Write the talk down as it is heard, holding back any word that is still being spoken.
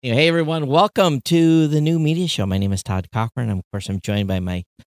Hey everyone, welcome to the New Media Show. My name is Todd Cochran. Of course, I'm joined by my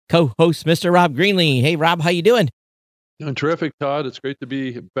co-host, Mr. Rob Greenlee. Hey Rob, how you doing? Doing terrific, Todd. It's great to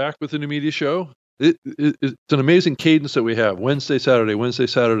be back with the New Media Show. It's an amazing cadence that we have. Wednesday, Saturday,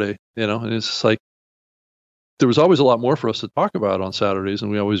 and it's just like there was always a lot more for us to talk about on Saturdays, and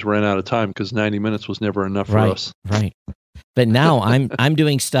we always ran out of time because 90 minutes was never enough for us. Right. But now I'm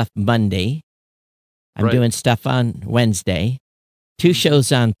doing stuff Monday. I'm doing stuff on Wednesday, 2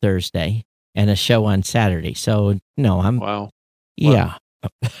 shows on Thursday, and a show on Saturday. So no, Wow. Yeah.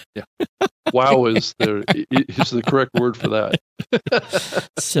 Yeah. Wow is the correct word for that.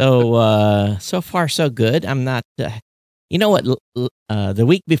 So far so good. I'm not. You know what? The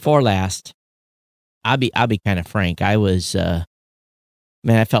week before last, I'll be kind of frank. I was, I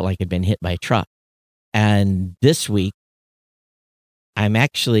felt like I'd been hit by a truck, and this week, I'm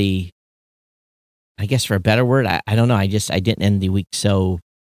actually, I guess for a better word, I don't know. I didn't end the week so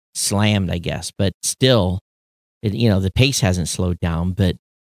slammed, I guess, but still, the pace hasn't slowed down, but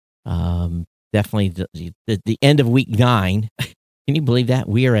definitely the end of week 9. Can you believe that?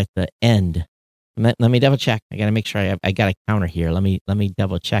 We are at the end. Let me double check. I got to make sure I got a counter here. Let me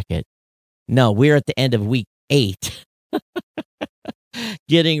double check it. No, we're at the end of week 8.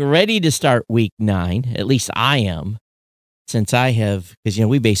 Getting ready to start week 9. At least I am. Since I have, because,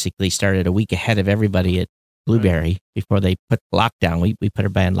 we basically started a week ahead of everybody at Blueberry before they put lockdown. We put our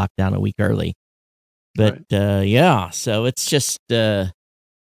band lockdown a week early. But, so it's just, I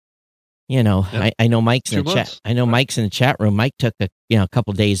know Mike's in the chat. I know Mike's in the chat room. Mike took a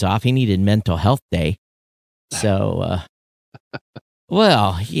couple days off. He needed mental health day. So,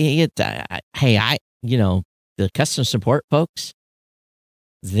 well, the customer support folks,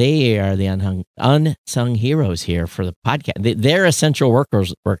 they are the unsung heroes here for the podcast. They're essential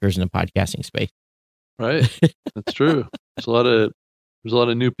workers in the podcasting space. Right. That's true. There's a lot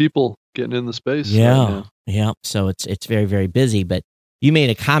of new people getting in the space. Yeah. Yeah. So it's very, very busy, but you made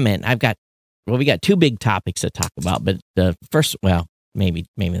a comment. We got 2 big topics to talk about, but the first, maybe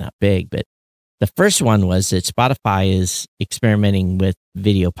not big, but the first one was that Spotify is experimenting with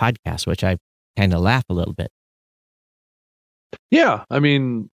video podcasts, which I kind of laugh a little bit. Yeah. I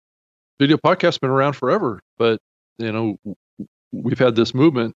mean, video podcasts been around forever, but we've had this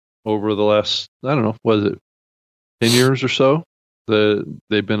movement over the last, I don't know, was it 10 years or so?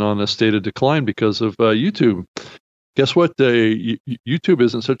 They've been on a state of decline because of YouTube. Guess what? YouTube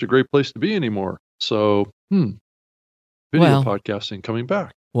isn't such a great place to be anymore. So, video podcasting coming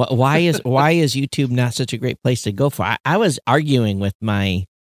back. Why is YouTube not such a great place to go for? I was arguing with my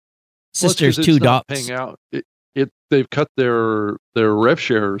sister's 2 daughters. Paying out. They've cut their rev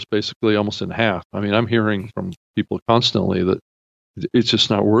shares basically almost in half. I mean, I'm hearing from people constantly that it's just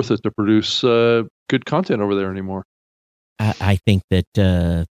not worth it to produce good content over there anymore. I think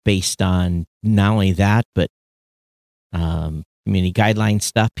that based on not only that, but community guideline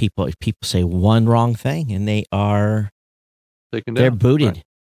stuff, people say one wrong thing and they're booted. Right.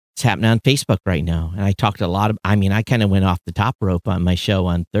 It's happening on Facebook right now. And I talked I kind of went off the top rope on my show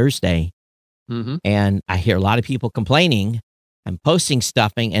on Thursday. Mm-hmm. And I hear a lot of people complaining. I'm posting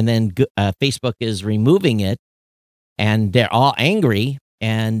stuffing, and then Facebook is removing it, and they're all angry.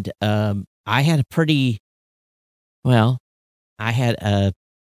 And I had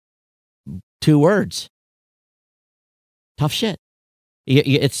 2 words. Tough shit.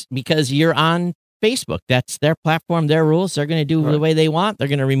 It's because you're on Facebook. That's their platform, their rules. They're going to do the way they want. They're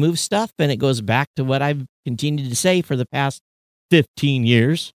going to remove stuff, and it goes back to what I've continued to say for the past 15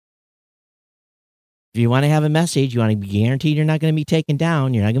 years. If you want to have a message, you want to be guaranteed you're not going to be taken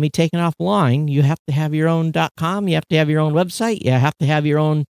down, you're not going to be taken offline, you have to have your own .com, you have to have your own website, you have to have your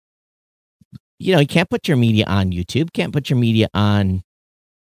own, you can't put your media on YouTube, can't put your media on.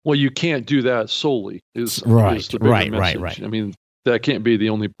 Well, you can't do that solely. Right. I mean, that can't be the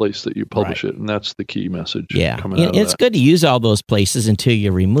only place that you publish it, and that's the key message. Yeah, it's good to use all those places until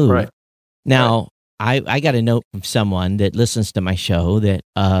you remove. Right. Now, I got a note from someone that listens to my show that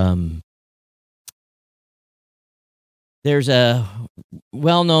there's a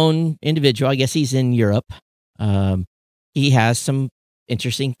well-known individual, I guess he's in Europe. He has some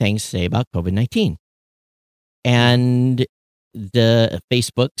interesting things to say about COVID-19. And the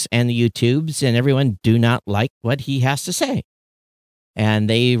Facebooks and the YouTubes and everyone do not like what he has to say. And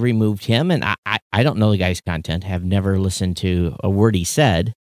they removed him. And I don't know the guy's content, have never listened to a word he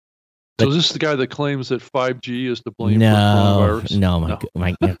said. So is this the guy that claims that 5G is to blame for coronavirus? No,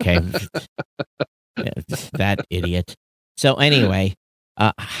 okay. That idiot. So anyway,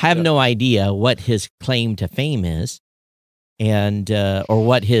 I have no idea what his claim to fame is, and or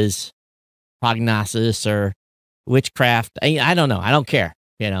what his prognosis or witchcraft. I don't know. I don't care.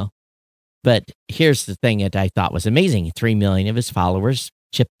 But here's the thing that I thought was amazing. 3 million of his followers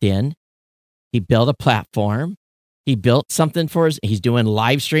chipped in. He built a platform. He built something he's doing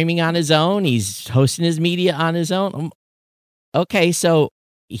live streaming on his own. He's hosting his media on his own. Okay, so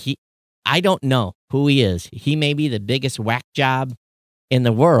I don't know who he is. He may be the biggest whack job in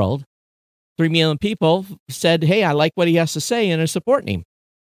the world. 3 million people said, hey, I like what he has to say and are supporting him.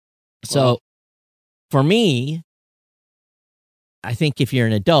 So for me, I think if you're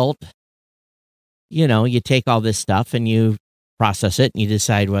an adult, you take all this stuff and you process it and you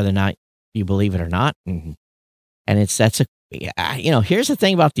decide whether or not you believe it or not. And here's the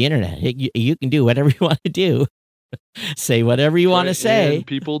thing about the internet. You can do whatever you want to do, say whatever you want to say. And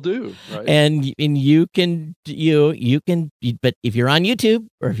people do, right? And you can, but if you're on YouTube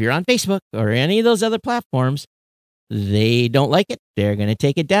or if you're on Facebook or any of those other platforms, they don't like it. They're going to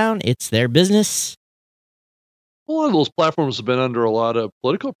take it down. It's their business. A lot of those platforms have been under a lot of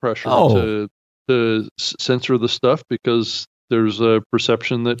political pressure to censor the stuff because there's a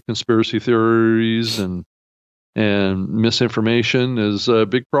perception that conspiracy theories and misinformation is a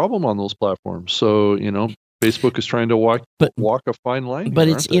big problem on those platforms. So, Facebook is trying to walk a fine line. But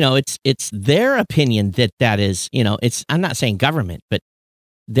it's their opinion that is, I'm not saying government, but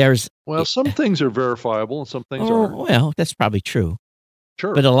some things are verifiable and some things aren't. Well, that's probably true.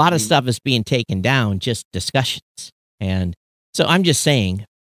 Sure. But a lot of stuff is being taken down, just discussions. And so I'm just saying,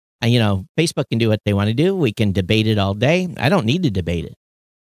 Facebook can do what they want to do. We can debate it all day. I don't need to debate it.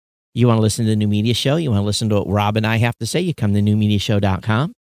 You want to listen to the New Media Show? You want to listen to what Rob and I have to say? You come to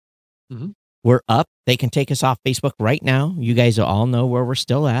newmediashow.com. Mm-hmm. We're up. They can take us off Facebook right now. You guys all know where we're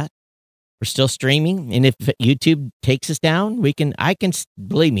still at. We're still streaming. And if YouTube takes us down,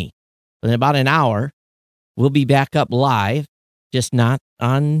 believe me, in about an hour, we'll be back up live, just not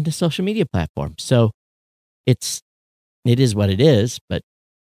on the social media platform. So it is what it is, but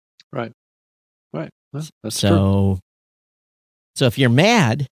right. That's true. So if you're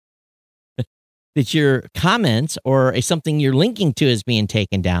mad that your comments or something you're linking to is being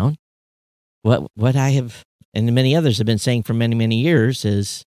taken down, what I have and many others have been saying for many, many years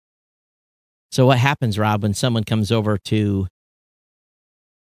is, so what happens, Rob, when someone comes over to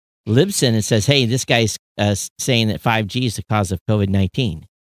Libsyn and says, hey, this guy's saying that 5G is the cause of COVID-19?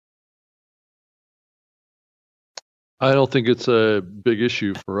 I don't think it's a big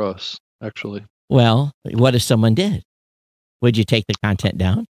issue for us, actually. Well, what if someone did? Would you take the content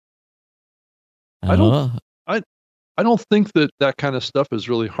down? I don't think that kind of stuff is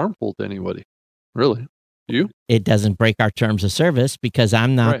really harmful to anybody. Really? You? It doesn't break our terms of service because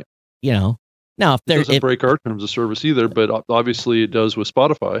I'm not, Now, if it doesn't break our terms of service either, but obviously it does with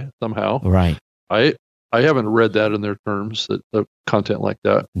Spotify somehow. Right. I haven't read that in their terms that the content like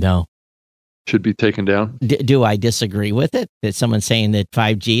that should be taken down. Do I disagree with it? That someone's saying that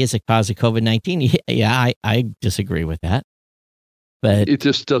 5G is a cause of COVID-19? Yeah, I disagree with that. But it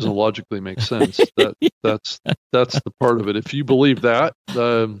just doesn't logically make sense. That's the part of it. If you believe that,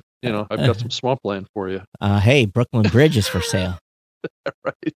 I've got some swampland for you. Hey, Brooklyn Bridge is for sale.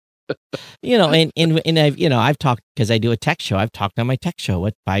 Right. I've talked, because I do a tech show. I've talked on my tech show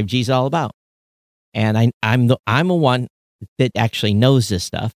what 5G is all about, and I'm a one that actually knows this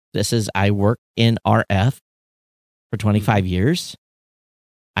stuff. I worked in RF for 25 years.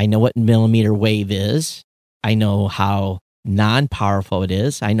 I know what millimeter wave is. I know how non-powerful it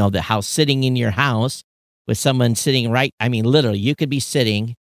is. I know that how sitting in your house with someone sitting literally, you could be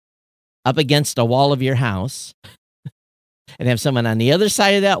sitting up against a wall of your house and have someone on the other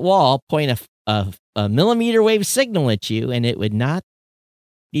side of that wall point a millimeter wave signal at you, and it would not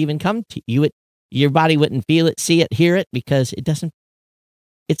even come to you. Your body wouldn't feel it, see it, hear it, because it doesn't.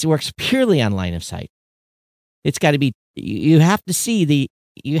 It works purely on line of sight. It's got to be. You have to see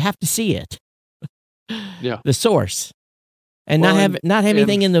it. Yeah. The source, and not have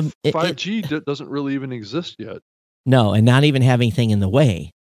anything in the 5G doesn't really even exist yet. No, and not even have anything in the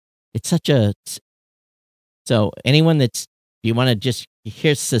way. It's such a. So anyone you want to just,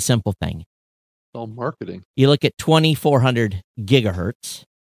 here's the simple thing. It's all marketing. You look at 2400 gigahertz,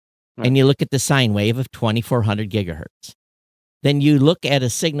 right, and you look at the sine wave of 2400 gigahertz. Then you look at a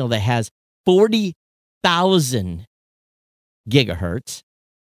signal that has 40,000 gigahertz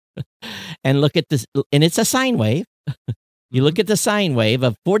and look at this, and it's a sine wave. You look at the sine wave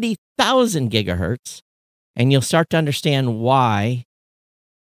of 40,000 gigahertz, and you'll start to understand why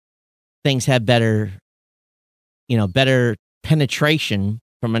things have better penetration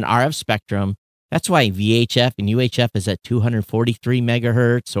from an RF spectrum. That's why VHF and UHF is at 243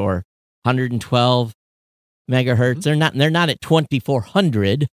 megahertz or 112 megahertz. They're not at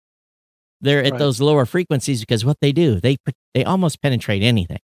 2400. they're at Right. those lower frequencies because what they do, they almost penetrate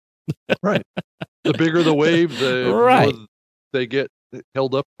anything. Right. The bigger the wave, the Right. more they get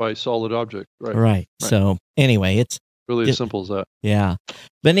held up by solid objects. Right. Right. So anyway, it's Really Just- as simple as that. yeah.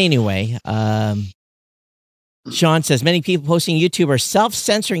 But anyway, Sean says many people posting YouTube are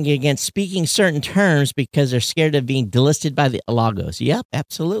self-censoring against speaking certain terms because they're scared of being delisted by the logos. Yep,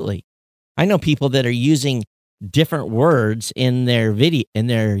 absolutely. I know people that are using different words in their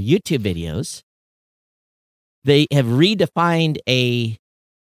YouTube videos. They have redefined a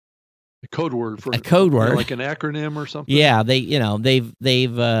code word for code word, like an acronym or something. Yeah, they've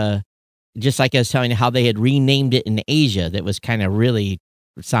just like I was telling you how they had renamed it in Asia. That was kind of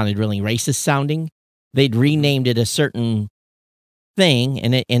sounded really racist sounding. They'd renamed it a certain thing,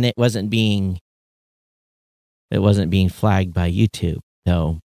 and it wasn't being flagged by YouTube.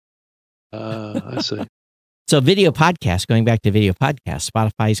 So, I see. So video podcast. Going back to video podcast,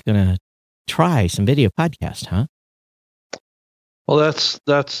 Spotify's going to try some video podcast, huh? Well, that's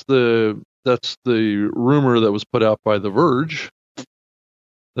the rumor that was put out by The Verge.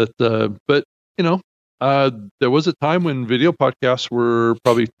 That, but there was a time when video podcasts were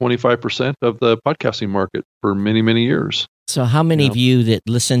probably 25% of the podcasting market for many, many years. So, how many of you that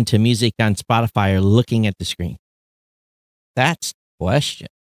listen to music on Spotify are looking at the screen? That's the question.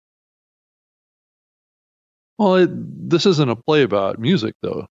 Well, this isn't a play about music,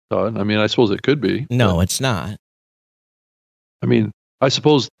 though, Todd. I mean, I suppose it could be. No, it's not. I mean, I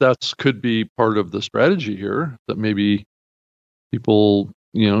suppose that could be part of the strategy here, that maybe people,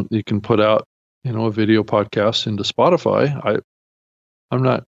 you can put out, a video podcast into Spotify. I'm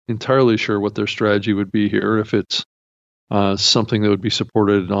not entirely sure what their strategy would be here, if it's something that would be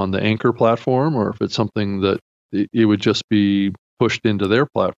supported on the Anchor platform, or if it's something that it would just be pushed into their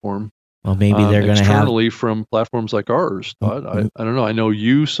platform. Well, maybe they're going to have externally from platforms like ours, Todd. I don't know. I know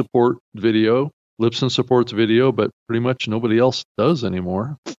you support video. Libsyn supports video, but pretty much nobody else does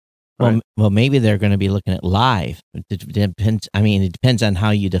anymore. Right? Well, maybe they're going to be looking at live. It depends. I mean, it depends on how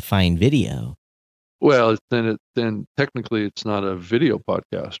you define video. Well, then technically it's not a video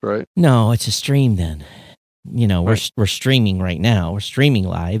podcast, right? No, it's a stream. Then, Right. we're streaming right now. We're streaming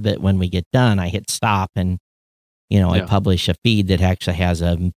live, but when we get done, I hit stop and I Yeah. publish a feed that actually has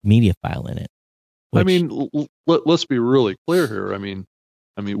a media file in it. I mean, let's be really clear here. I mean,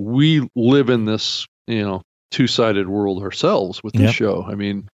 we live in this, two-sided world ourselves with this Yep. show. I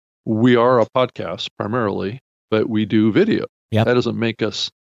mean, we are a podcast primarily, but we do video. Yep. That doesn't make us,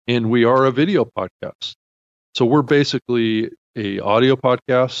 and we are a video podcast. So we're basically a audio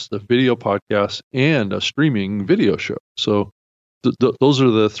podcast, a video podcast, and a streaming video show. So those are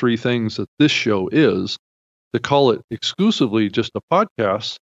the three things that this show is. To call it exclusively just a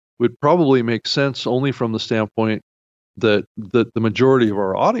podcast would probably make sense only from the standpoint that the majority of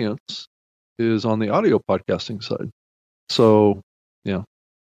our audience is on the audio podcasting side. So,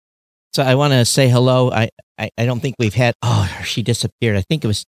 So I want to say hello. I don't think we've had. Oh, she disappeared. I think it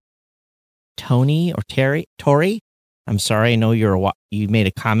was Tony or Tori. I'm sorry. I know you made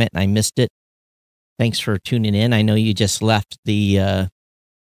a comment and I missed it. Thanks for tuning in. I know you just left the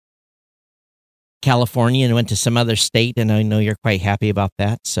California and went to some other state, and I know you're quite happy about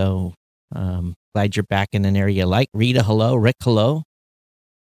that. So glad you're back in an area you like. Rita, hello. Rick, hello.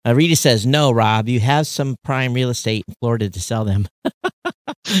 Rita says, no, Rob, you have some prime real estate in Florida to sell them.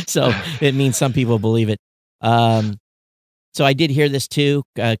 So it means some people believe it. So I did hear this too.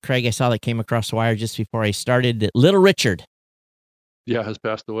 Craig, I saw that came across the wire just before I started that Little Richard has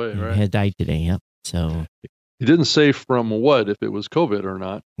passed away, right? had died today. Yep. So He didn't say from what, if it was COVID or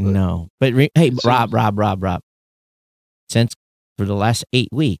not. no, but hey, Rob, since for the last 8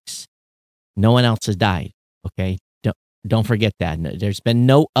 weeks, no one else has died. Okay. Don't forget that. There's been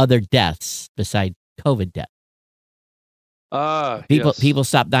no other deaths besides COVID death. People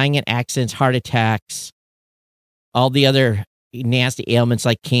stop dying in accidents, heart attacks, all the other nasty ailments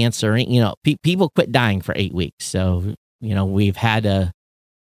like cancer. People quit dying for 8 weeks. So, we've had a.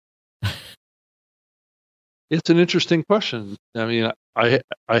 It's an interesting question. I mean, I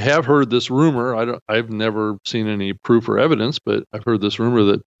have heard this rumor. I've never seen any proof or evidence, but I've heard this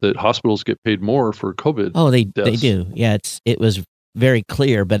rumor that hospitals get paid more for COVID. Oh, they deaths. do. Yeah, it was very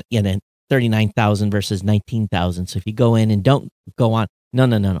clear, but 39,000 versus 19,000. So if you go in and don't go on,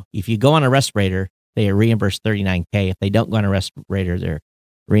 no. If you go on a respirator, they are reimbursed $39K. If they don't go on a respirator, they're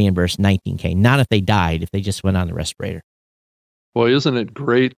reimbursed $19K. Not if they died, if they just went on the respirator. Boy, isn't it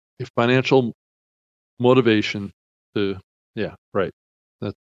great if financial motivation to, right.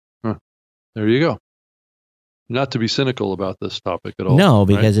 There you go. Not to be cynical about this topic at all. No, right?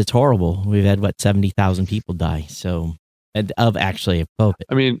 because it's horrible. We've had 70,000 people die. So of actually of COVID.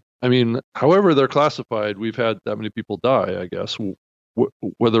 I mean, however they're classified, we've had that many people die, I guess.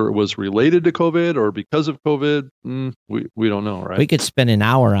 Whether it was related to COVID or because of COVID, we don't know, right? We could spend an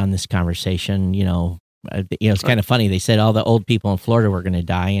hour on this conversation. It's kind of funny. They said all the old people in Florida were going to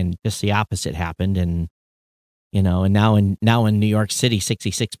die, and just the opposite happened. And and now in New York City,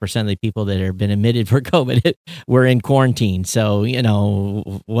 66% of the people that have been admitted for COVID were in quarantine. So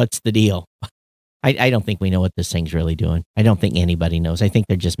what's the deal? I don't think we know what this thing's really doing. I don't think anybody knows. I think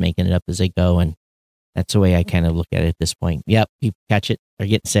they're just making it up as they go, and that's the way I kind of look at it at this point. Yep, people catch it. They're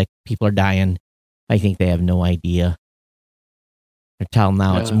getting sick. People are dying. I think they have no idea. Until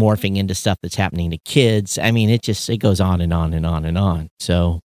now, it's morphing into stuff that's happening to kids. I mean, it goes on and on and on and on.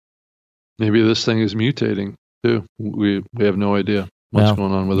 So maybe this thing is mutating too. We have no idea what's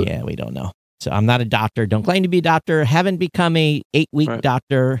going on with it. Yeah, we don't know. So I'm not a doctor. Don't claim to be a doctor. Haven't become a 8-week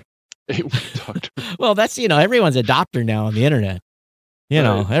doctor. 8-week doctor. Well, that's everyone's a doctor now on the internet.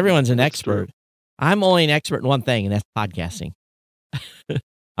 Everyone's an expert. True. I'm only an expert in one thing, and that's podcasting.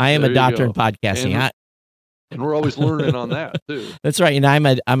 I am a doctor in podcasting. And we're always learning on that too. That's right. And I'm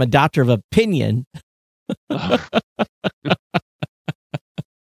a doctor of opinion. So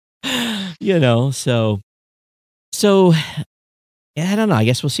I don't know. I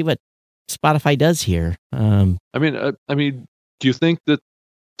guess we'll see what Spotify does here. I mean, do you think that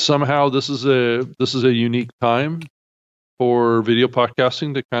somehow this is a unique time for video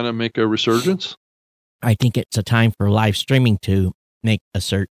podcasting to kind of make a resurgence? I think it's a time for live streaming to make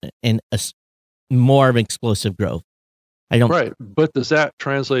more of explosive growth. Right, but does that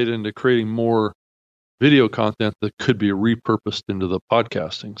translate into creating more video content that could be repurposed into the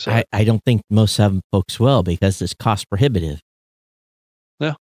podcasting side? I don't think most of them folks will, because it's cost prohibitive.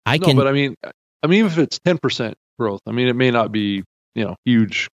 Yeah, but I mean, if it's 10% growth, I mean, it may not be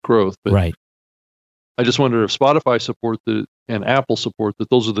huge growth, but right. I just wonder if Spotify support and Apple support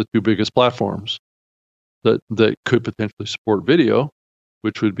that. Those are the two biggest platforms that could potentially support video,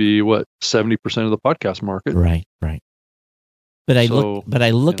 which would be 70% of the podcast market. Right. But I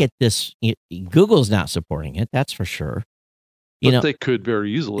look at this. Google's not supporting it. That's for sure. But they could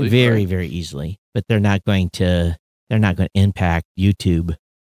very easily, very easily. But they're not going to impact YouTube,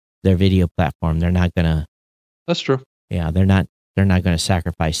 their video platform. They're not going to. That's true. Yeah, they're not going to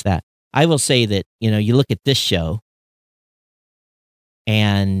sacrifice that. I will say that you look at this show,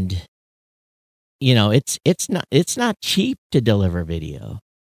 and it's not cheap to deliver video.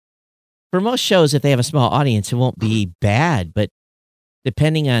 For most shows, if they have a small audience, it won't be bad. But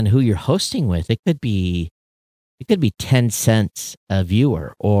depending on who you're hosting with, it could be 10 cents a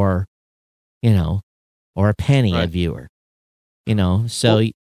viewer, or a penny a viewer. So.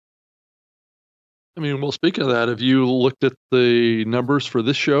 Well, speaking of that, have you looked at the numbers for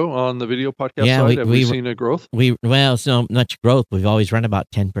this show on the video podcast side? Have we seen a growth? It's not much growth. We've always run about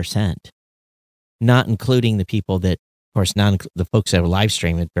 10%, not including the people that. Of course, the folks that are live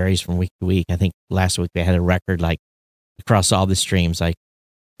stream, it varies from week to week. I think last week they had a record, like across all the streams, like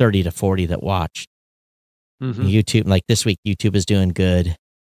 30 to 40 that watched. Mm-hmm. YouTube, like this week, YouTube is doing good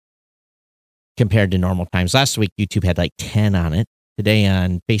compared to normal times. Last week, YouTube had like 10 on it. Today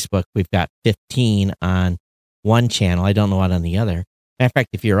on Facebook, we've got 15 on one channel. I don't know what on the other. Matter of fact,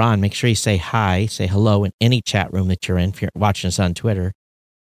 if you're on, make sure you say hi, say hello in any chat room that you're in, if you're watching us on Twitter.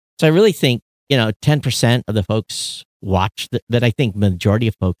 So I really think, 10% of the folks watch that. I think majority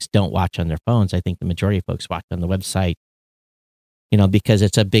of folks don't watch on their phones. I think the majority of folks watch on the website, because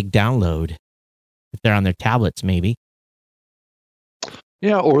it's a big download. If they're on their tablets, maybe.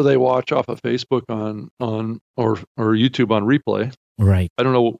 Yeah, or they watch off of Facebook or YouTube on replay. Right. I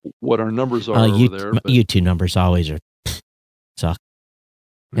don't know what our numbers are over there. But YouTube numbers always suck.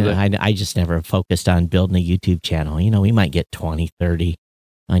 I just never focused on building a YouTube channel. We might get 20, 30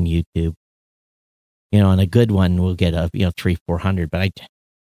 on YouTube. And a good one will get 300-400. But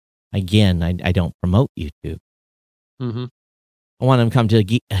I don't promote YouTube. Mm-hmm. I want them to come to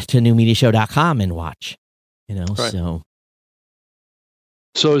newmediashow.com and watch. Right.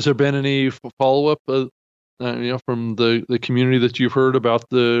 So has there been any follow-up, from the community that you've heard about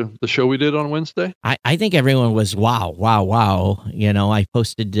the show we did on Wednesday? I think everyone was wow. I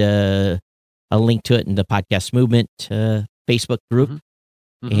posted a link to it in the Podcast Movement Facebook group.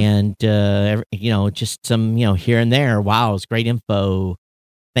 Mm-hmm. And, just some, here and there. Wow, it's great info.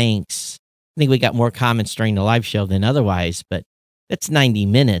 Thanks. I think we got more comments during the live show than otherwise, but that's 90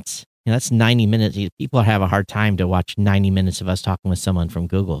 minutes. That's 90 minutes. People have a hard time to watch 90 minutes of us talking with someone from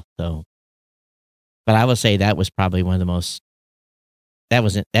Google. So, but I will say that was probably one of the most,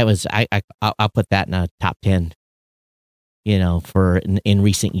 I'll put that in a top 10, for in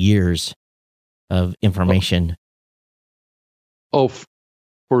recent years of information. Oh,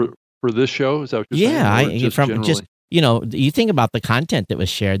 for this show, is that what you're saying? Yeah, Or just generally? you think about the content that was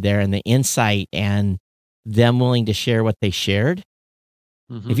shared there and the insight and them willing to share what they shared.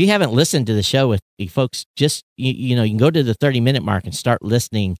 Mhm. If you haven't listened to the show with you folks, just you can go to the 30-minute mark and start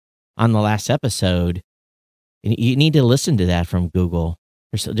listening on the last episode. And you need to listen to that from Google.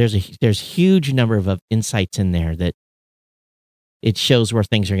 There's huge number of insights in there that it shows where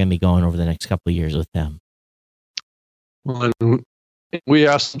things are going to be going over the next couple of years with them. Well, and we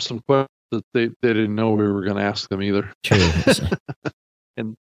asked them some questions that they didn't know we were going to ask them either. True.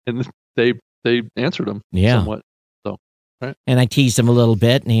 and they answered them Yeah. somewhat. So, right. And I teased them a little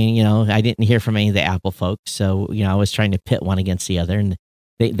bit, and I didn't hear from any of the Apple folks, so I was trying to pit one against the other, and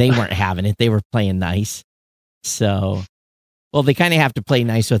they weren't having it. They were playing nice. So, well, they kind of have to play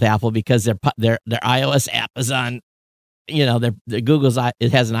nice with Apple because their iOS app is on. Their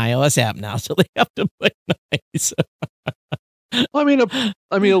it has an iOS app now, so they have to play nice. I mean,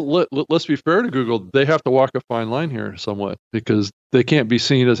 let's be fair to Google. They have to walk a fine line here somewhat because they can't be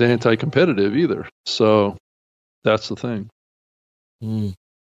seen as anti-competitive either. So that's the thing.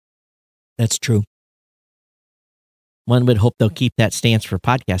 That's true. One would hope they'll keep that stance for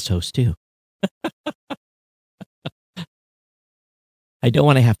podcast hosts too. I don't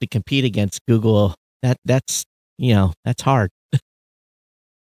want to have to compete against Google. That's hard.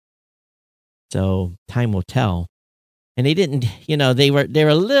 So time will tell. And they didn't, they were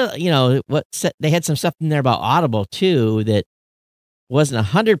a little, they had some stuff in there about Audible too that wasn't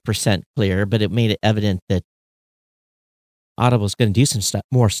 100% clear, but it made it evident that Audible's going to do some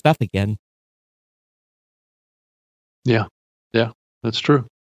more stuff again. Yeah, that's true.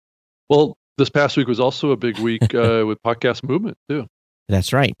 Well, this past week was also a big week with Podcast Movement too.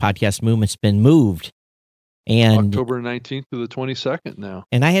 That's right. Podcast Movement's been moved. And October 19th to the 22nd now.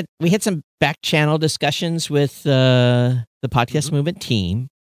 And we had some back channel discussions with the Podcast Movement team.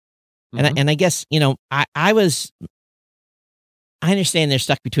 And I guess, I understand they're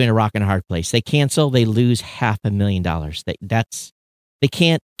stuck between a rock and a hard place. They cancel, they lose $500,000. They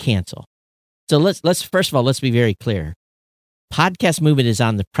can't cancel. So let's first of all, let's be very clear. Podcast Movement is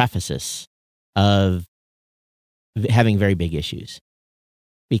on the precipice of having very big issues.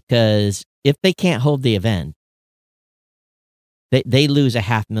 Because if they can't hold the event, they lose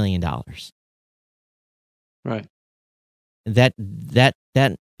 $500,000. Right. That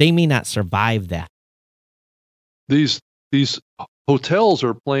they may not survive that. These hotels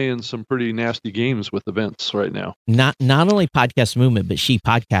are playing some pretty nasty games with events right now. Not only Podcast Movement, but She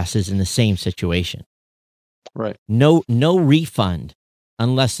Podcast is in the same situation. Right. No refund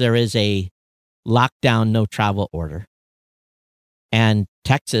unless there is a lockdown, no travel order. And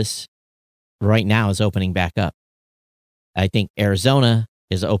Texas right now is opening back up. I think Arizona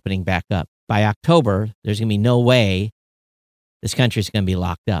is opening back up. By October, there's going to be no way this country is going to be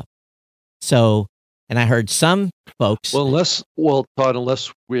locked up. So, and I heard some folks. Well, Todd,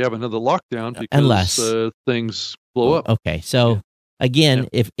 unless we have another lockdown because things blow up. Okay, so again,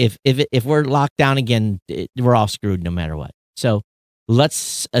 if we're locked down again, we're all screwed no matter what. So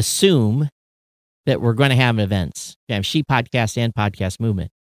let's assume that we're going to have events. We have She Podcast and Podcast Movement.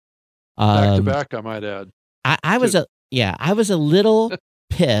 Back to back, I might add. I was a little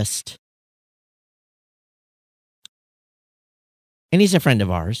pissed. And he's a friend of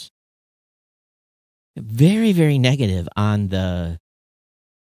ours. Very, very negative on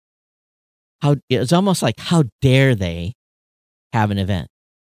it's almost like, how dare they have an event?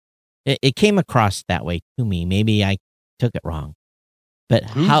 It came across that way to me. Maybe I took it wrong. But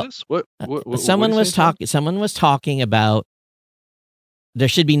Who's this? What someone was talking. Someone was talking about there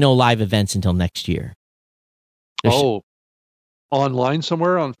should be no live events until next year. Online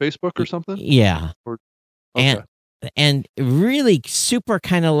somewhere on Facebook or something? Yeah. Okay. And really super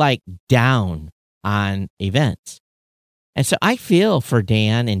kind of like down on events. And so I feel for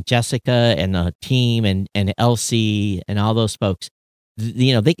Dan and Jessica and the team and Elsie and all those folks.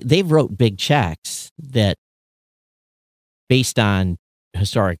 They wrote big checks that based on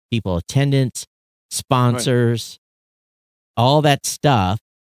historic people attendance, sponsors, all that stuff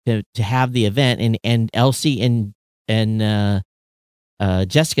to have the event. And Elsie and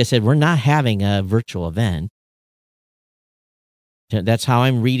Jessica said, we're not having a virtual event. That's how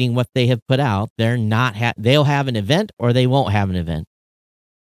I'm reading what they have put out. They're not. They'll have an event or they won't have an event.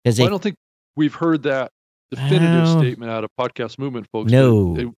 I don't think we've heard that definitive statement out of Podcast Movement, folks.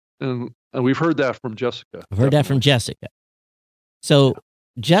 No, and we've heard that from Jessica. I've heard that from Jessica. So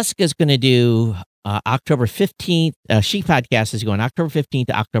Jessica's going to do October 15th. She Podcast is going October 15th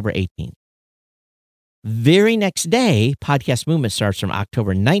to October 18th. Very next day, Podcast Movement starts from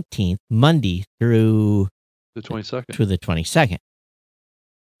October 19th, Monday through The 22nd. through the 22nd.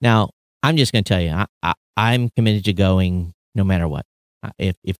 Now, I'm just going to tell you, I'm committed to going no matter what.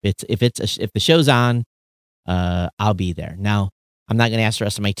 If the show's on, I'll be there. Now, I'm not going to ask the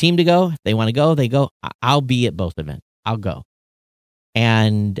rest of my team to go. If they want to go, they go. I'll be at both events. I'll go,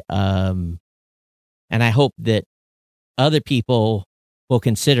 and I hope that other people will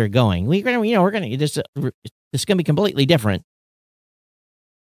consider going. This is going to be completely different.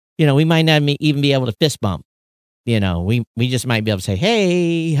 We might not even be able to fist bump. We just might be able to say,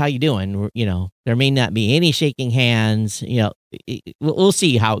 "Hey, how you doing?" There may not be any shaking hands. We'll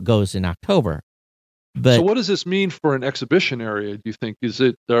see how it goes in October. But so, what does this mean for an exhibition area? Do you think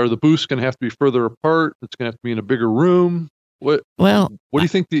are the booths going to have to be further apart? It's going to have to be in a bigger room. What do you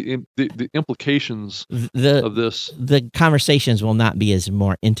think the implications of this? The conversations will not be as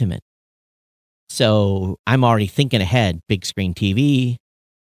more intimate. So I'm already thinking ahead. Big screen TV.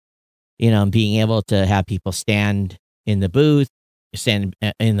 Being able to have people stand in the booth, stand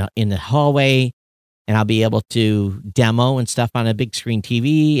in the hallway, and I'll be able to demo and stuff on a big screen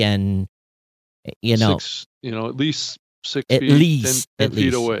TV, and at least 6 feet, 10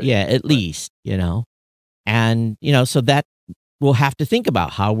 feet away. Yeah, at least, and so that we'll have to think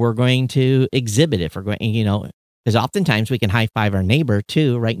about how we're going to exhibit if we're going, because oftentimes we can high five our neighbor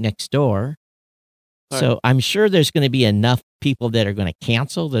too, right next door. So I'm sure there's going to be enough people that are going to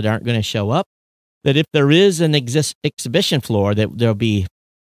cancel, that aren't going to show up, that if there is an exhibition floor, that there'll be,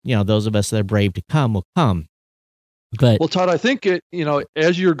 those of us that are brave to come will come. But well, Todd, I think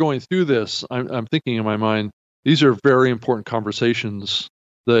as you're going through this, I'm thinking in my mind, these are very important conversations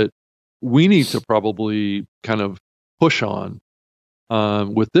that we need to probably kind of push on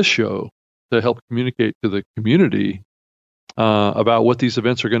with this show to help communicate to the community about what these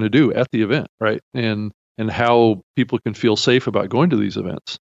events are going to do at the event, right? And how people can feel safe about going to these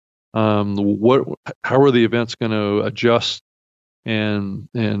events. How are the events going to adjust? And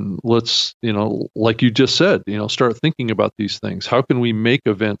let's, like you just said, start thinking about these things. How can we make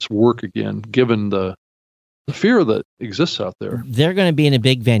events work again, given the fear that exists out there? They're going to be in a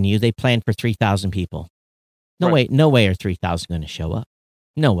big venue. They plan for 3,000 people. No way are 3,000 going to show up.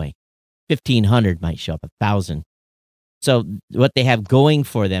 No way. 1,500 might show up, 1,000. So what they have going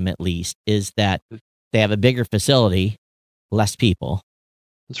for them, at least, is that they have a bigger facility, less people.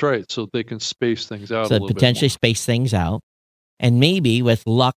 That's right. So they can space things out a little bit. So potentially space things out. And maybe with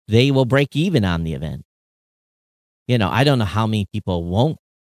luck, they will break even on the event. I don't know how many people won't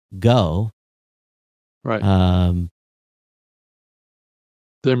go. Right.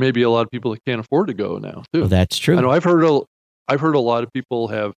 There may be a lot of people that can't afford to go now, too. Well, that's true. I know I've heard a lot of people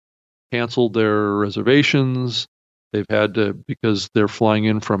have canceled their reservations. They've had to, because they're flying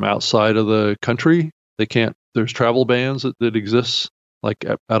in from outside of the country. They can't, there's travel bans that exists, like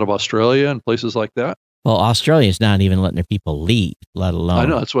out of Australia and places like that. Well, Australia's not even letting their people leave, let alone. I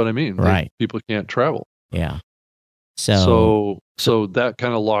know, that's what I mean. Right. People can't travel. Yeah. So that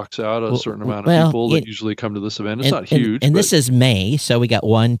kind of locks out a certain amount of people that usually come to this event. It's not huge. And this is May, so we got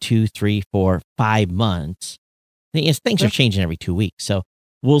 1, 2, 3, 4, 5 months. Things are changing every 2 weeks. So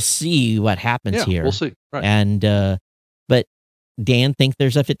we'll see what happens here. We'll see. Right. And, but Dan thinks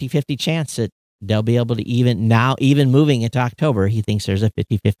there's a 50-50 chance that they'll be able to even moving into October, he thinks there's a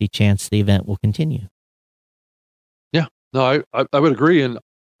 50-50 chance the event will continue. Yeah, no, I would agree. And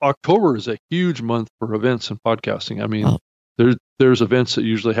October is a huge month for events and podcasting. I mean, there's events that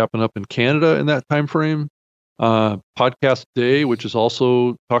usually happen up in Canada in that time frame. Podcast Day, which is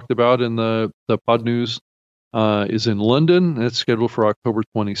also talked about in the Pod News, is in London. It's scheduled for October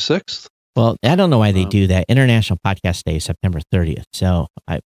 26th. Well, I don't know why they do that. International Podcast Day is September 30th. So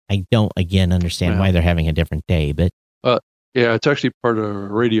I don't, again, understand why they're having a different day. But yeah, it's actually part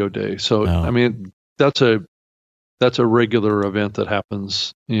of Radio Day. So, I mean, that's a regular event that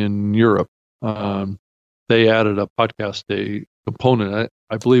happens in Europe. They added a Podcast Day component.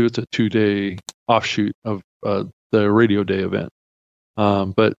 I believe it's a 2-day offshoot of the Radio Day event.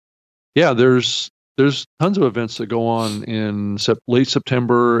 But yeah, there's tons of events that go on in late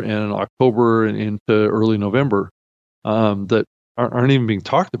September and October and into early November that aren't even being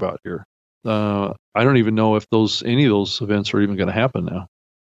talked about here. I don't even know if any of those events are even going to happen now.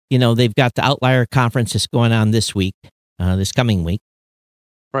 They've got the Outlier Conference that's going on this week, this coming week.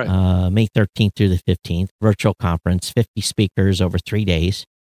 Right. May 13th through the 15th, virtual conference, 50 speakers over 3 days.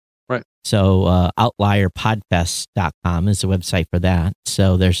 Right. So outlierpodfest.com is the website for that.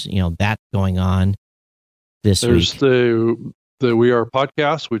 So there's, that going on this week. There's the We Are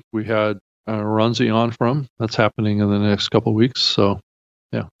podcast, which we had Runzi on from. That's happening in the next couple of weeks. So,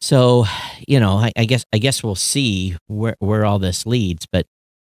 yeah. So, I guess we'll see where all this leads. But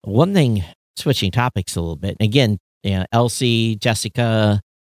one thing switching topics a little bit. Again, Elsie, Jessica,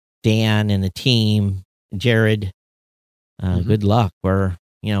 Dan, and the team, Jared, good luck.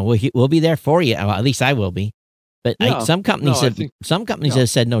 We'll be there for you. Well, at least I will be. But some companies have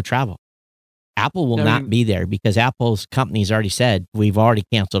said no travel. Apple will not be there because Apple's company's already said we've already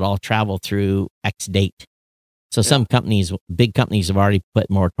canceled all travel through X date. So some companies, big companies, have already put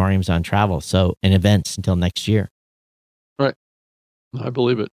moratoriums on travel, and events until next year. Right. I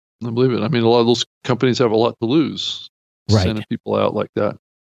believe it. I mean, a lot of those companies have a lot to lose, sending people out like that.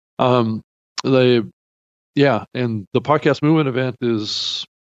 And the podcast movement event is,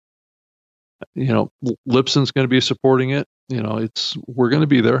 Libsyn's going to be supporting it. We're going to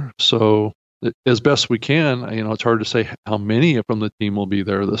be there. So as best we can, it's hard to say how many from the team will be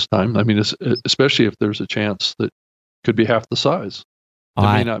there this time. I mean, especially if there's a chance that could be half the size.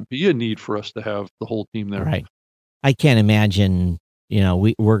 There may not be a need for us to have the whole team there. Right. I can't imagine,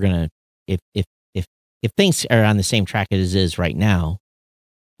 we're going to, if things are on the same track as it is right now,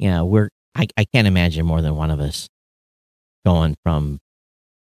 I can't imagine more than one of us going from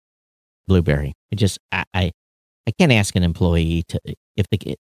Blueberry. I can't ask an employee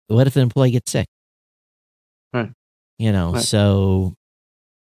what if an employee gets sick? Right. Right. So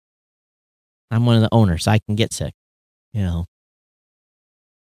I'm one of the owners. I can get sick,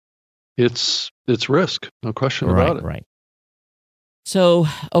 It's risk. No question about it. Right. So,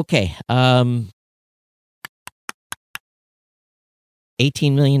 okay. $18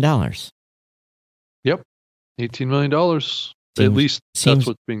 million. Yep. $18 million. At least that's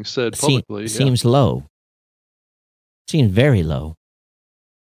what's being said publicly. Seems low. Seems very low.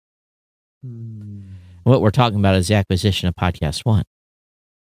 What we're talking about is the acquisition of Podcast One.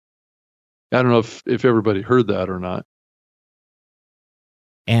 I don't know if everybody heard that or not.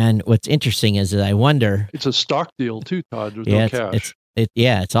 And what's interesting is that I wonder... It's a stock deal too, Todd. There's no cash.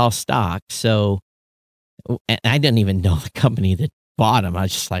 It's all stock. So, and I didn't even know the company that bought them. I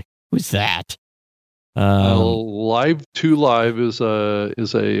was just like, who's that? Live 2 Live is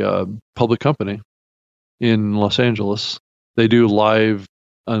a public company in Los Angeles. They do live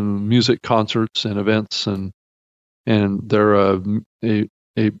music concerts and events, and they're a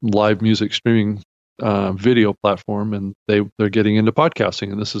live music streaming video platform, and they're getting into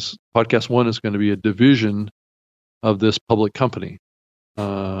podcasting. And Podcast One is going to be a division of this public company.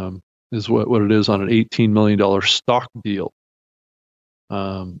 Is what it is on an $18 million stock deal.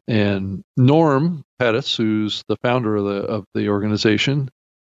 And Norm Pettis, who's the founder of the organization,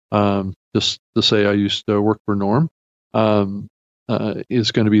 just to say I used to work for Norm,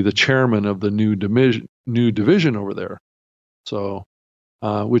 is going to be the chairman of the new division over there. So,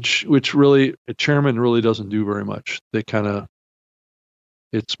 which really, a chairman really doesn't do very much.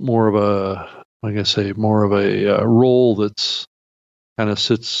 It's more of a role that's kind of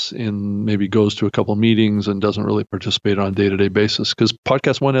sits in, maybe goes to a couple of meetings and doesn't really participate on a day-to-day basis, because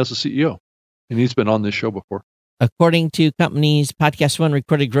Podcast One has a CEO, and he's been on this show before. According to companies, Podcast One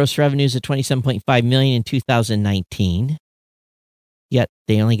recorded gross revenues of $27.5 million in 2019. Yet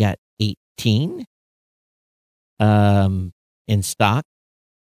they only got 18 in stock.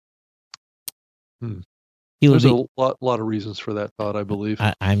 There's a lot of reasons for that, Todd, I believe.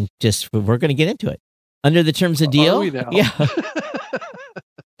 We're going to get into it. Under the terms of deal. Are we now? Yeah.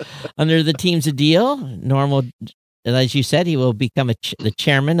 Under the terms of deal, as you said, he will become the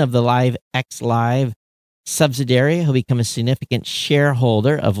chairman of the LiveX Live subsidiary. He'll become a significant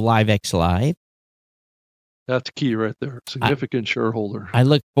shareholder of LiveX Live. That's key right there. Significant shareholder. I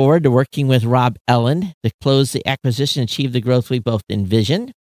look forward to working with Rob Ellen to close the acquisition and achieve the growth we both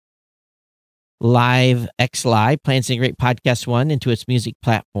envision. LiveX Live plans to integrate Podcast One into its music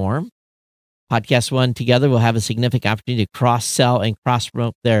platform. Podcast One together will have a significant opportunity to cross-sell and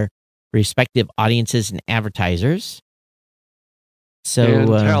cross-promote their respective audiences and advertisers. And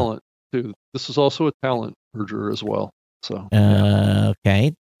talent, too. This is also a talent merger as well. So,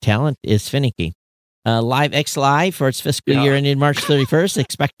 okay. Talent is finicky. LiveX Live, for its fiscal year ended March 31st,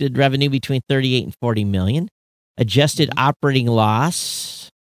 expected revenue between 38 and 40 million. Adjusted operating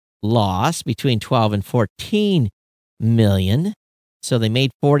loss between 12 and 14 million. So they made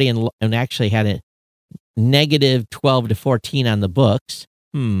 40 and actually had a negative 12 to 14 on the books.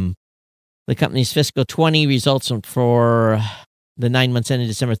 The company's fiscal 20 results for the 9 months ended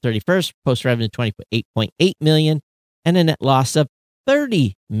December 31st, post revenue 28.8 million and a net loss of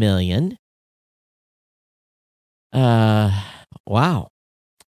 30 million. Wow.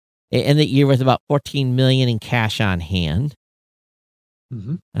 They ended the year with about 14 million in cash on hand.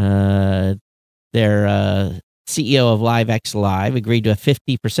 Their CEO of LiveX Live agreed to a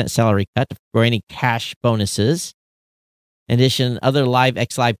 50% salary cut for any cash bonuses. In addition, other Live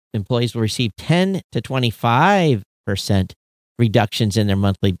X Live employees will receive 10 to 25% reductions in their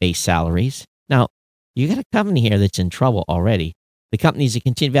monthly base salaries. Now, you got a company here that's in trouble already. The company needs to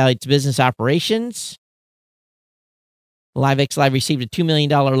continue to evaluate its business operations. Live X Live received a $2 million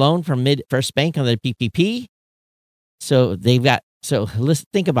loan from MidFirst Bank on the PPP. So let's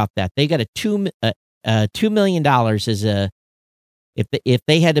think about that. They got a $2 million as if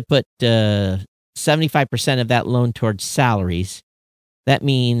they had to put 75% of that loan towards salaries, that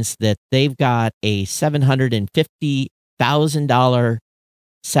means that they've got a $750,000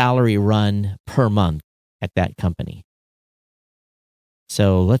 salary run per month at that company.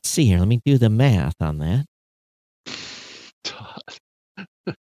 So let's see here. Let me do the math on that.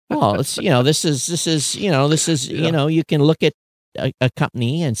 Well, it's, this is, you can look at a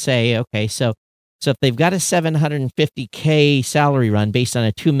company and say, okay, so if they've got a $750K salary run based on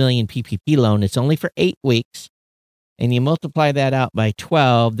a $2 million PPP loan, it's only for 8 weeks, and you multiply that out by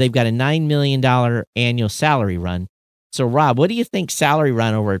 12, they've got a $9 million annual salary run. So, Rob, what do you think salary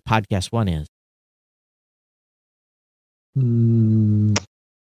run over at Podcast One is? I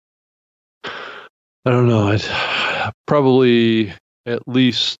don't know. I'd probably at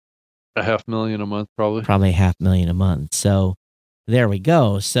least $500,000 a month, probably. Probably $500,000 a month. So there we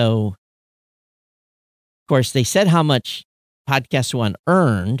go. So, of course, they said how much Podcast One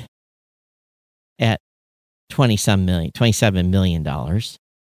earned at $27 million.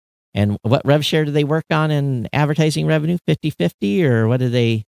 And what rev share do they work on in advertising revenue? 50-50, or what do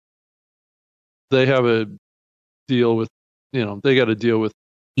they? They have a deal with, they got a deal with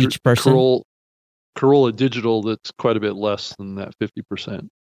each person. Corolla Digital that's quite a bit less than that 50%.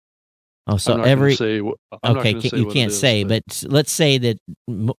 Oh, so you can't say, but let's say that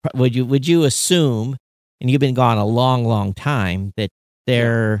would you assume, and you've been gone a long, long time, that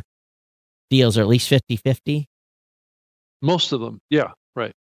their deals are at least 50-50? Most of them, yeah,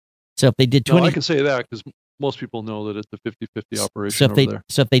 right. So if they did 20, I can say that because most people know that it's a 50-50 operation over there.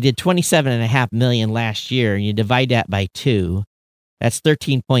 So if they did $27.5 million last year, and you divide that by 2, that's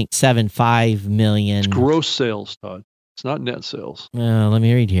 $13.75 million. It's gross sales, Todd. It's not net sales. Let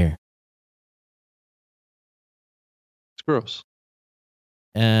me read here. It's gross.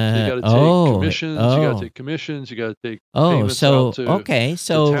 So you got to take commissions. You got to take commissions. You got to take payments out to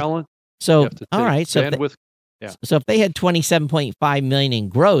talent. So all right. So if they had $27.5 million in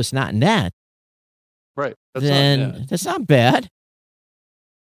gross, not net, right? That's not bad.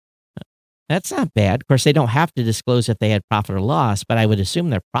 That's not bad. Of course, they don't have to disclose if they had profit or loss, but I would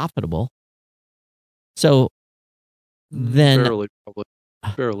assume they're profitable. So then,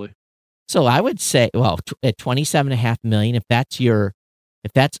 barely. So I would say, well, at $27.5 million, if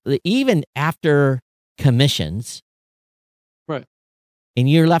that's even after commissions, right? And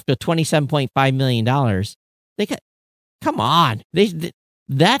you're left with $27.5 million. Come on, that's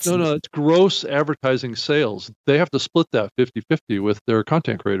it's gross advertising sales. They have to split that 50-50 with their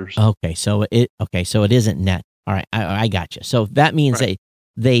content creators. Okay, so it isn't net. All right, I got you. So that means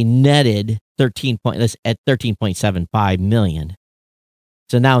they netted $13.75 million.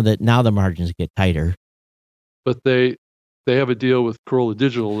 So now the margins get tighter. But they have a deal with Corolla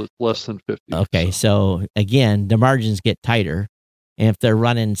Digital that's less than 50. Okay, so again, the margins get tighter, and if they're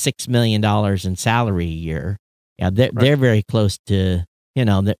running $6 million in salary a year, they're very close to.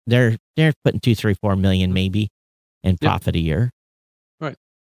 They're putting $2-4 million maybe in profit a year. Right.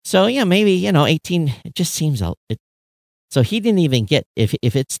 So maybe 18. It just seems so he didn't even get if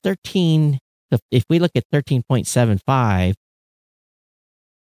it's 13. If we look at 13.75.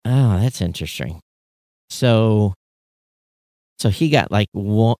 Oh, that's interesting. So he got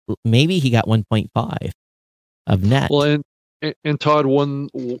maybe he got 1.5 of net. Well, and Todd, one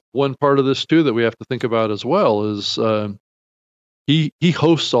part of this too that we have to think about as well is. He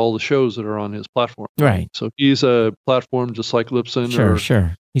hosts all the shows that are on his platform. Right. So he's a platform just like Libsyn.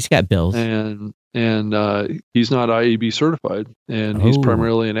 Sure. He's got bills. And he's not IAB certified, and he's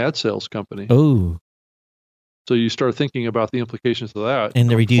primarily an ad sales company. Oh. So you start thinking about the implications of that. And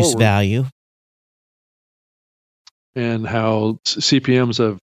the reduced value. And how CPMs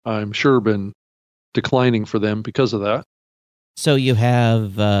have, I'm sure, been declining for them because of that. So you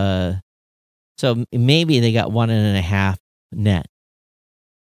have, so maybe they got 1.5 net.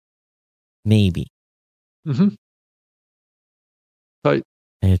 Maybe. Mm-hmm. Right.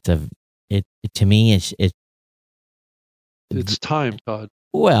 To me, it's time, Todd.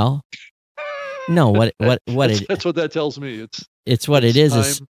 Well, no, that's what that tells me. It's what it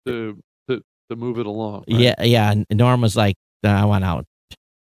is. Time to move it along. Right? Yeah. Norm was like, I want out.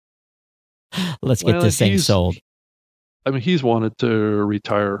 Let's get this thing sold. I mean, he's wanted to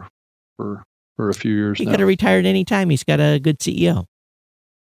retire for for a few years He now. could have retired any time. He's got a good CEO.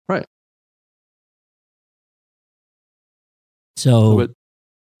 Right. So,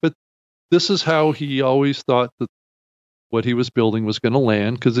 But this is how he always thought that what he was building was going to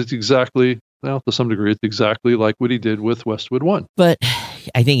land, because it's exactly, well, to some degree, it's exactly like what he did with Westwood One. but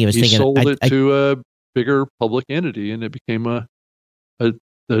I think he was He thinking sold it to a bigger public entity, and it became a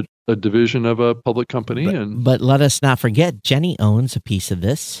division of a public company. But let us not forget, Jenny owns a piece of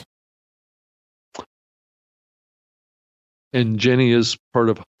this. And Jenny is part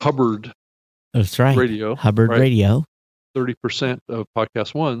of Hubbard That's right. Radio. Hubbard right? Radio. 30% of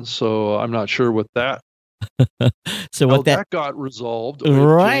Podcast One. So I'm not sure what that. So how what that got resolved, or if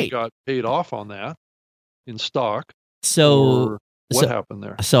right Jenny got paid off on that in stock. So or what happened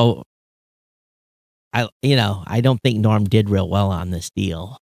there? So I don't think Norm did real well on this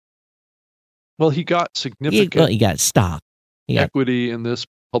deal. Well, he got significant He got stock. He got equity in this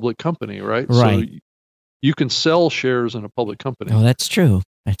public company, right? Right. So you can sell shares in a public company Oh, that's true.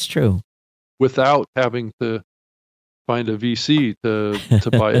 That's true. without having to find a VC to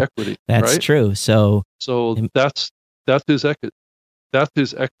buy equity. That's right? true. So that's his exit. That's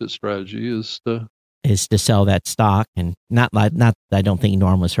his exit strategy is to sell that stock, and not I don't think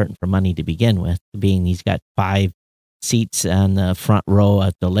Norm was hurting for money to begin with, being he's got 5 seats on the front row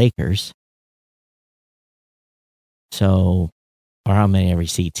at the Lakers. So, or how many every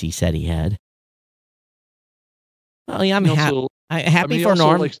seats he said he had. Well, yeah, I'm happy he for also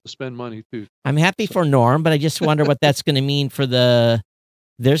Norm. likes to spend money too. I'm happy for Norm, but I just wonder what that's going to mean for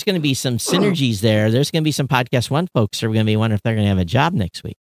there's going to be some synergies there. There's going to be some Podcast One folks who are going to be wondering if they're going to have a job next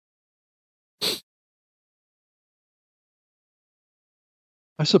week.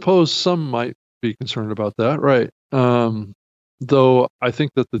 I suppose some might be concerned about that, right? Though I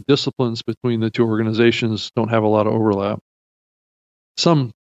think that the disciplines between the two organizations don't have a lot of overlap.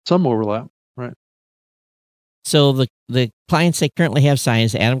 Some overlap, right? So the clients they currently have signed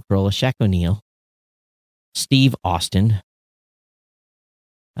is Adam Carolla, Shaq O'Neal, Steve Austin,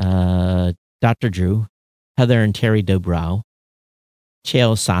 Dr. Drew, Heather and Terry Dobrow,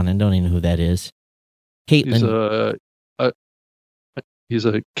 Chael Sonnen, don't even know who that is. Caitlin. He's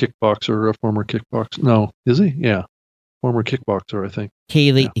a kickboxer, a former kickboxer. No, is he? Yeah. Former kickboxer, I think.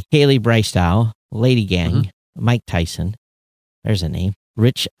 Kaylee Brystow, Lady Gang, Mike Tyson. There's a name.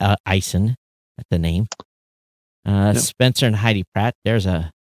 Rich Eisen, that's the name. Spencer and Heidi Pratt. There's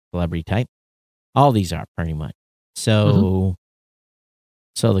a celebrity type. All these are pretty much. So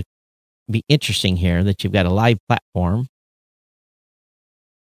it'll be interesting here that you've got a live platform,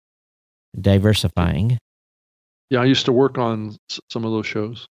 diversifying. Yeah, I used to work on some of those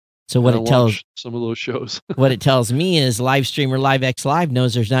shows. So what it tells some of those shows. what it tells me is Live Streamer LiveX Live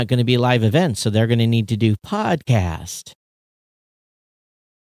knows there's not going to be live events, so they're going to need to do podcast.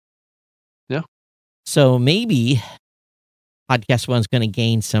 Yeah. So maybe Podcast One's going to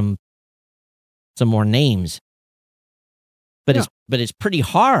gain some more names, but it's pretty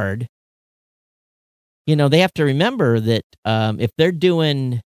hard. They have to remember that if they're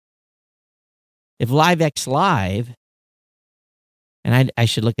doing. If LiveX Live, and I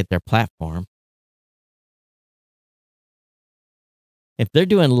should look at their platform. If they're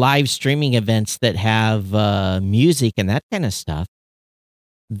doing live streaming events that have music and that kind of stuff,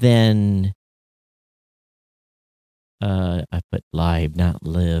 then I put live, not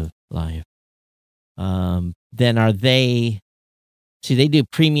live, live. Then are they? See, they do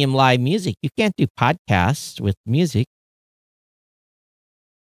premium live music. You can't do podcasts with music.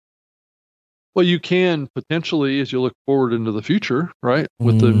 Well, you can potentially, as you look forward into the future, right?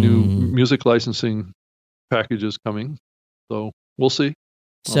 With the new music licensing packages coming. So we'll see.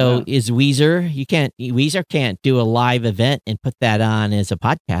 So is Weezer, Weezer can't do a live event and put that on as a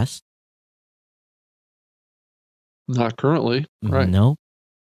podcast. Not currently, right? No.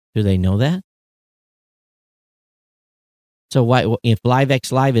 Do they know that? So why, if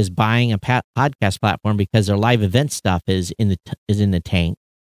LiveX Live is buying a podcast platform because their live event stuff is in the tank?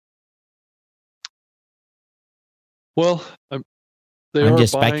 Well, I'm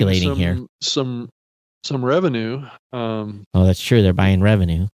just speculating here. Some revenue. That's true. They're buying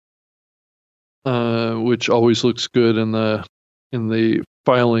revenue, which always looks good in the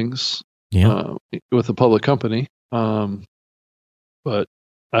filings. Yeah. With a public company. But I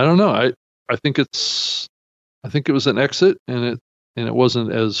don't know. I think it was an exit, and it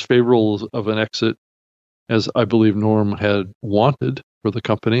wasn't as favorable of an exit as I believe Norm had wanted for the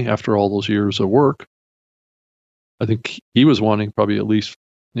company after all those years of work. I think he was wanting probably at least,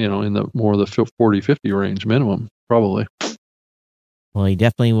 in the more of the 40-50 range minimum, probably. Well, he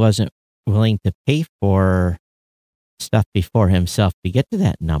definitely wasn't willing to pay for stuff before himself to get to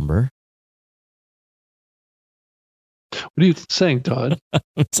that number. What are you saying, Todd?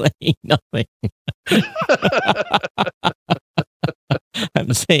 I'm saying nothing.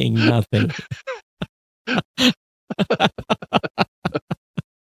 I'm saying nothing.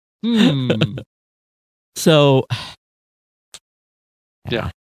 So,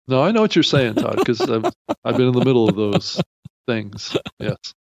 yeah. No, I know what you're saying, Todd, because I've been in the middle of those things. Yes.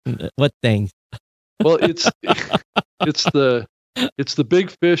 What things? Well, it's the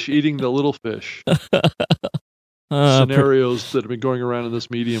big fish eating the little fish scenarios that have been going around in this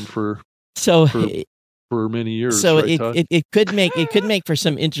medium for many years. So right, Todd? it could make for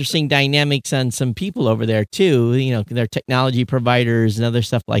some interesting dynamics on some people over there too. You know, their technology providers and other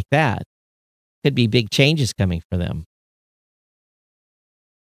stuff like that. Could be big changes coming for them.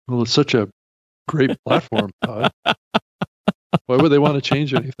 Well, it's such a great platform, Todd. Why would they want to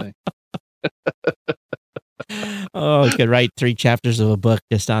change anything? Oh, I could write 3 chapters of a book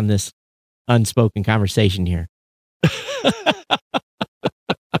just on this unspoken conversation here.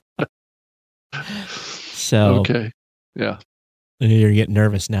 So okay, yeah, you're getting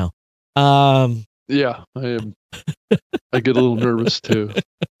nervous now. Yeah, I am. I get a little nervous too.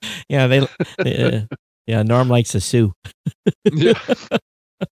 Yeah, yeah. Norm likes to sue. Yeah.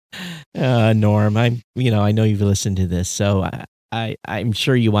 Norm, I know you've listened to this, so I'm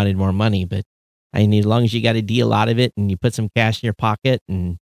sure you wanted more money, but I mean, as long as you got a deal out of it and you put some cash in your pocket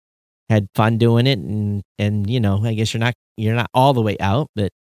and had fun doing it, and I guess you're not all the way out,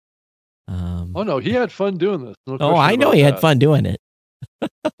 but oh no, he had fun doing this. No, I know he had fun doing it.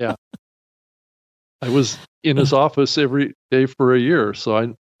 Yeah, I was in his office every day for a year, so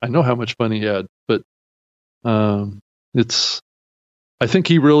I know how much fun he had. But I think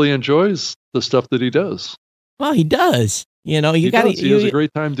he really enjoys the stuff that he does. Well, he does. He has a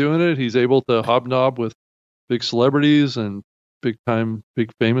great time doing it. He's able to hobnob with big celebrities and big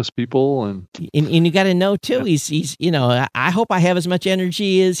famous people, and you got to know too. Yeah. He's I hope I have as much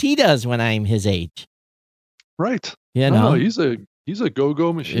energy as he does when I'm his age. Right. No, he's a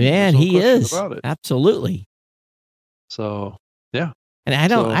go-go machine. Man, he is about it. Absolutely. So yeah. And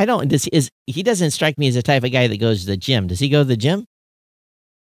he doesn't strike me as the type of guy that goes to the gym. Does he go to the gym?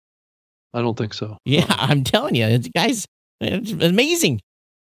 I don't think so. Yeah, I'm telling you, the guy's it's amazing.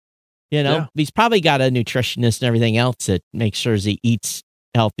 He's probably got a nutritionist and everything else that makes sure he eats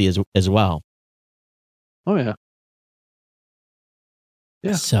healthy as well. Oh yeah.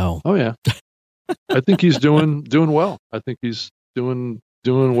 Yeah. So. Oh yeah. I think he's doing well. I think he's doing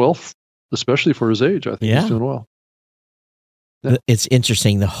well, especially for his age. I think he's doing well. Yeah. It's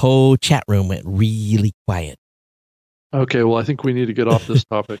interesting. The whole chat room went really quiet. Okay, well, I think we need to get off this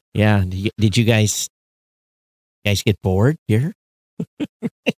topic. Yeah. Did you guys get bored here?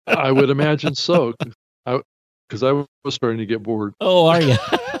 I would imagine so, because I was starting to get bored. Oh, are you?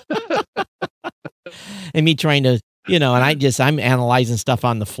 And me trying to, and I'm analyzing stuff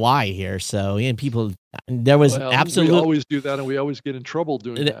on the fly here. So, there was absolutely. We always do that, and we always get in trouble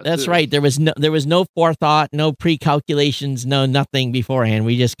doing that. That's right. There was no forethought, no pre-calculations, no nothing beforehand.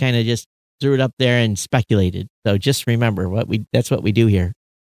 We just kind of just threw it up there and speculated. So just remember that's what we do here.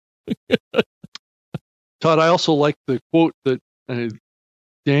 Todd, I also like the quote that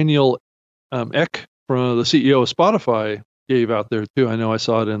Daniel Ek, from the CEO of Spotify, gave out there too. I know I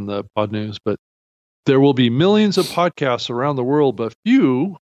saw it in the Pod News, but there will be millions of podcasts around the world, but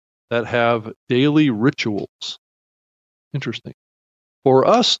few that have daily rituals. Interesting. For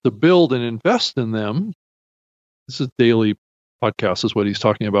us to build and invest in them, this is daily podcast is what he's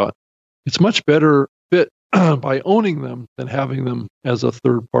talking about. It's much better fit by owning them than having them as a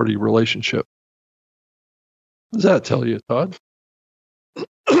third-party relationship. What does that tell you, Todd?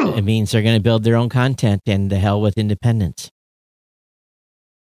 It means they're going to build their own content, and the hell with independence.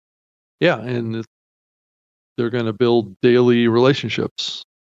 Yeah, and they're going to build daily relationships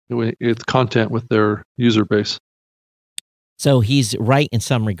with content with their user base. So he's right in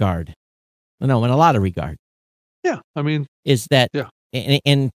some regard. No, in a lot of regard. Yeah, I mean, is that? Yeah,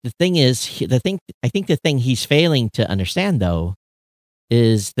 and the thing is, I think the thing he's failing to understand though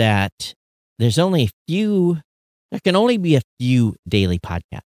is that there's only a few. There can only be a few daily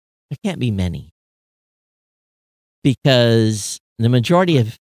podcasts. There can't be many. Because the majority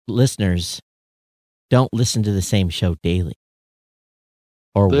of listeners don't listen to the same show daily.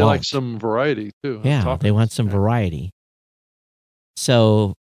 Or they won't. Like some variety too. Yeah, they want some variety.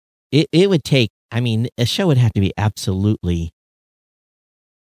 So it would take, a show would have to be absolutely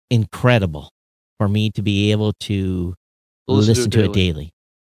incredible for me to be able to listen to it daily.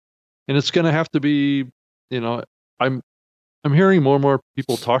 And it's going to have to be, I'm hearing more and more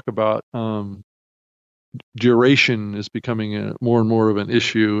people talk about duration is becoming more and more of an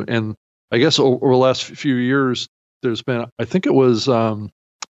issue. And I guess over the last few years, there's been, I think it was Dan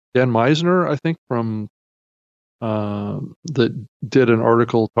Meisner, I think from that did an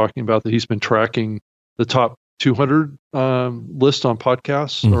article talking about that he's been tracking the top 200 list on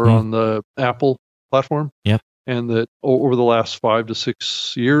podcasts or on the Apple platform. Yep. And that over the last 5 to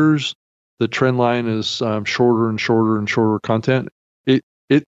 6 years, the trend line is shorter and shorter and shorter content.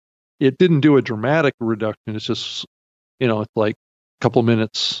 It didn't do a dramatic reduction. It's just, it's like a couple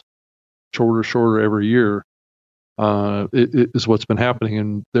minutes shorter every year. It is what's been happening,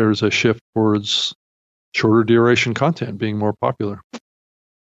 and there's a shift towards shorter duration content being more popular.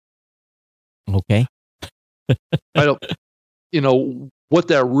 Okay. I don't, what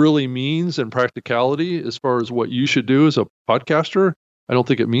that really means in practicality as far as what you should do as a podcaster, I don't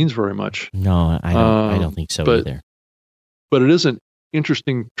think it means very much. No, I don't think so either. But it is an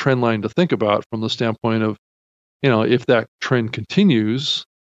interesting trend line to think about from the standpoint of, if that trend continues,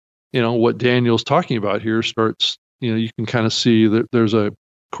 what Daniel's talking about here starts, you can kind of see that there's a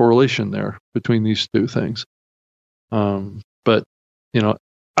correlation there between these two things. But,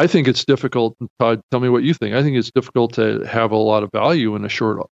 I think it's difficult. Todd, tell me what you think. I think it's difficult to have a lot of value in a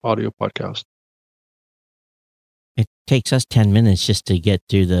short audio podcast. It takes us 10 minutes just to get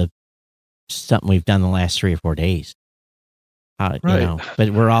through something we've done the last 3 or 4 days. Right. But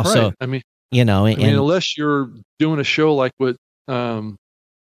we're also, right. I mean, unless you're doing a show like what, Mr.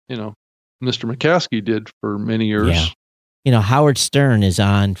 McCaskey did for many years. Yeah. Howard Stern is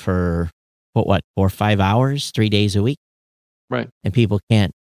on for 4 or 5 hours, 3 days a week. Right. And people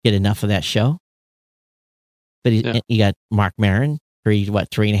can't get enough of that show. But you got Mark Maron for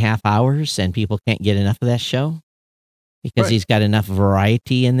 3.5 hours, and people can't get enough of that show because he's got enough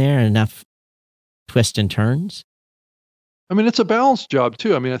variety in there, enough twists and turns. I mean, it's a balanced job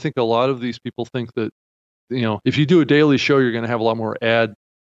too. I mean, I think a lot of these people think that, if you do a daily show, you're going to have a lot more ad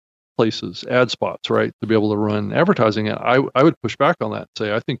spots, right? To be able to run advertising. And I would push back on that and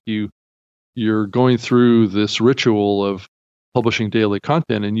say, I think you're going through this ritual of publishing daily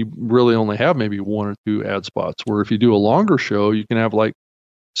content, and you really only have maybe 1 or 2 ad spots, where if you do a longer show, you can have like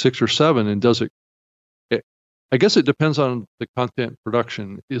 6 or 7. And I guess it depends on the content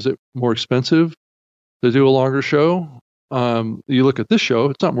production. Is it more expensive to do a longer show? You look at this show,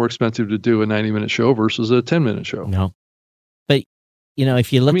 it's not more expensive to do a 90-minute show versus a 10-minute show. No. But,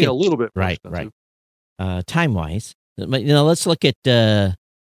 if you look at a little bit more right. expensive. Time-wise, but, let's look at a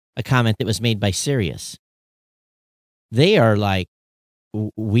comment that was made by Sirius. They are like,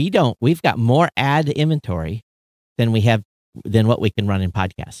 we've got more ad inventory than what we can run in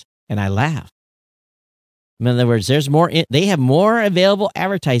podcasts. And I laugh. In other words, they have more available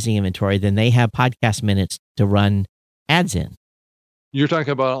advertising inventory than they have podcast minutes to run ads in. You're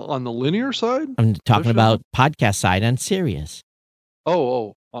talking about on the linear side? I'm talking about podcast side on Sirius.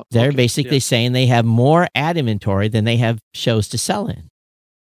 They're basically saying they have more ad inventory than they have shows to sell in.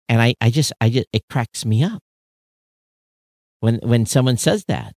 And I just it cracks me up when someone says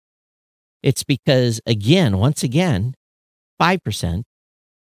that. It's because, once again, 5%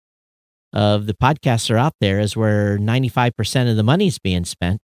 of the podcasts are out there is where 95% of the money is being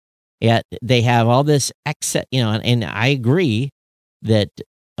spent. Yet they have all this excess, and I agree that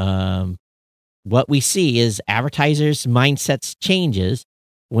what we see is advertisers' mindsets changes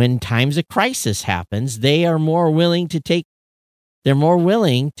when times of crisis happens. They are more willing to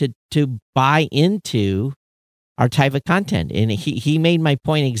buy into our type of content. And he made my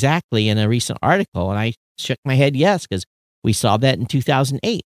point exactly in a recent article, and I shook my head yes, because we saw that in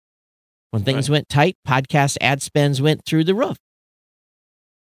 2008. When things went tight, podcast ad spends went through the roof.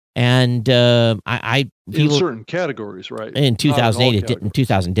 And in certain categories, right? In 2008,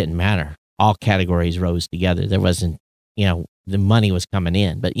 2000 didn't matter. All categories rose together. There wasn't, the money was coming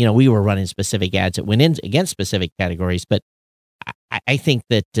in, but we were running specific ads that went in against specific categories. But I think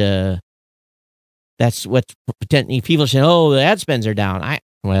that that's what potentially people say. Oh, the ad spends are down.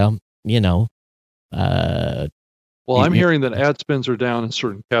 I'm hearing that ad spends are down in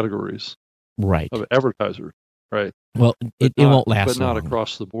certain categories, right, of advertisers, right. Well, it won't last, but not long.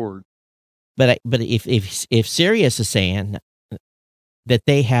 Across the board. But if Sirius is saying that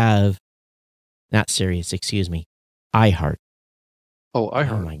they have, not Sirius, excuse me, iHeart. Oh,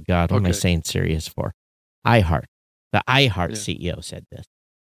 iHeart. Oh my God, what am I saying Sirius for? iHeart. The iHeart CEO said this,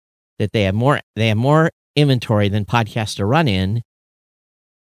 that they have more inventory than podcasts to run in.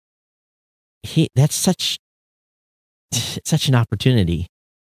 That's such an opportunity,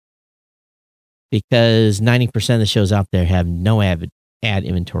 because 90% of the shows out there have no ad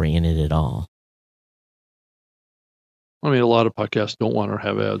inventory in it at all. I mean, a lot of podcasts don't want to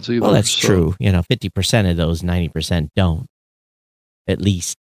have ads either. Well, that's true. 50% of those 90% don't, at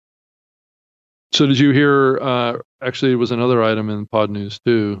least. So did you hear? Actually, it was another item in Pod News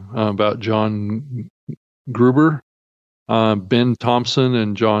too about John Gruber. Ben Thompson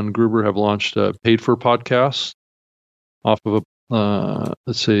and John Gruber have launched a paid-for podcast off of a.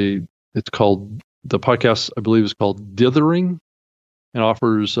 Let's see, it's called the podcast. I believe is called Dithering, and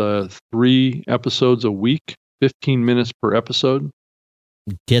offers 3 episodes a week, 15 minutes per episode.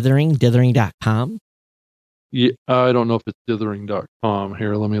 Dithering.com. Yeah, I don't know if it's dithering.com.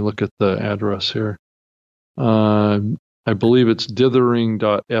 Here, let me look at the address here. I believe it's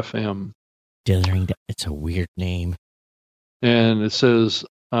dithering.fm. Dithering. It's a weird name. And it says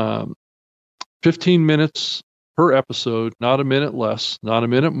 15 minutes per episode, not a minute less, not a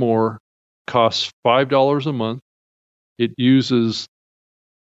minute more, costs $5 a month. It uses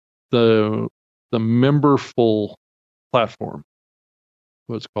the Memberful platform,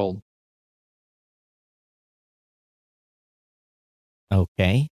 what it's called.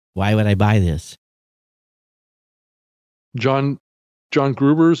 Okay. Why would I buy this? John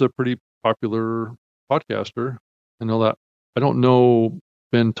Gruber is a pretty popular podcaster. I know that. I don't know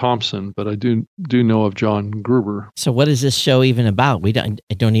Ben Thompson, but I do know of John Gruber. So what is this show even about? I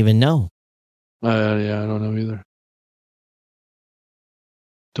don't even know. Yeah, I don't know either.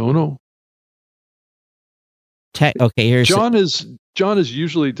 Don't know. Tech. Okay, here's John is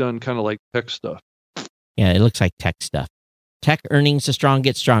usually done kind of like tech stuff. Yeah, it looks like tech stuff. Tech earnings, the strong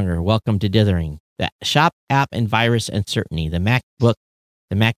get stronger. Welcome to Dithering. The shop app and virus uncertainty. The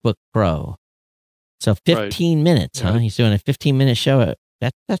MacBook Pro. So 15 minutes, huh? He's doing a 15-minute show.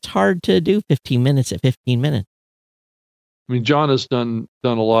 That's hard to do. 15 minutes at 15 minutes. I mean, John has done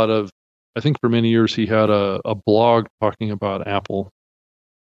a lot of. I think for many years he had a blog talking about Apple.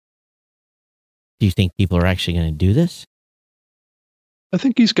 Do you think people are actually going to do this? I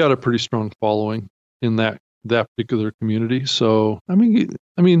think he's got a pretty strong following in that particular community. So I mean,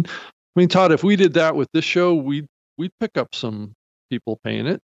 Todd, if we did that with this show, we'd pick up some people paying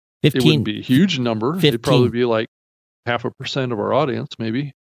it. 15, it wouldn't be a huge number. 15. It'd probably be like 0.5% of our audience,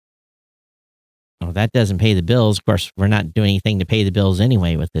 maybe. Oh, that doesn't pay the bills. Of course, we're not doing anything to pay the bills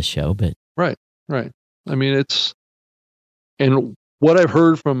anyway with this show, but right. I mean, and what I've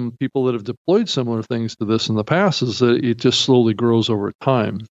heard from people that have deployed similar things to this in the past is that it just slowly grows over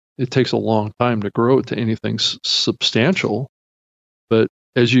time. It takes a long time to grow it to anything substantial, but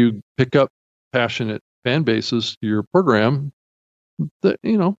as you pick up passionate fan bases to your program, that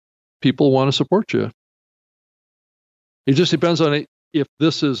people want to support you. It just depends on if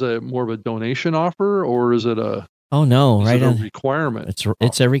this is more of a donation offer or is it a requirement?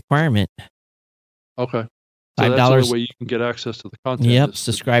 It's a requirement. Okay. So $5 that's the only way you can get access to the content. Yep.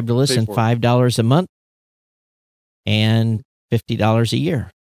 Subscribe to listen. $5 a month and $50 a year.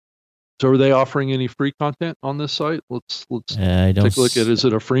 So are they offering any free content on this site? Let's take a look at. Is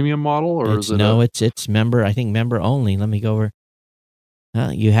it a freemium model or is it? It's member. I think member only. Let me go over.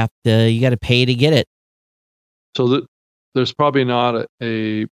 You got to pay to get it. So there's probably not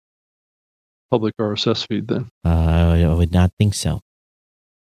a public RSS feed then. I would not think so.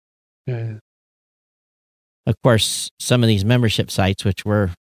 Yeah. Of course, some of these membership sites, which we're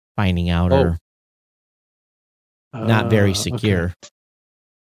finding out, are not very secure. Okay.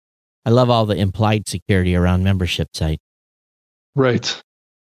 I love all the implied security around membership sites. Right.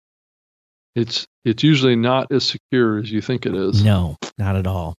 It's usually not as secure as you think it is. No, not at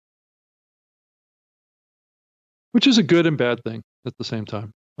all. Which is a good and bad thing at the same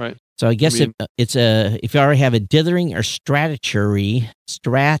time, right? So I guess if you already have a Dithering or Stratechery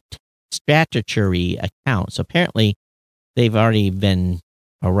account, so apparently they've already been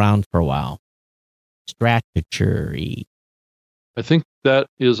around for a while. Stratechery. I think that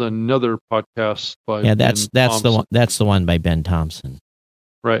is another podcast by that's the one by Ben Thompson.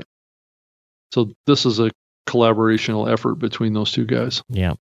 Right. So this is a collaborational effort between those two guys.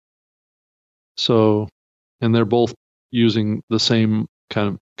 Yeah. So, and they're both using the same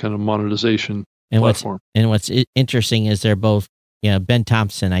kind of monetization platform. What's interesting is they're both, Ben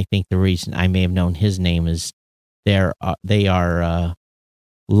Thompson. I think the reason I may have known his name is they are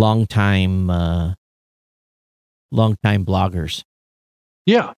longtime bloggers.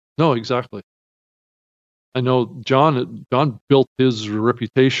 Yeah. No, exactly. I know John built his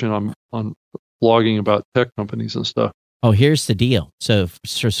reputation on blogging about tech companies and stuff. Oh, here's the deal. So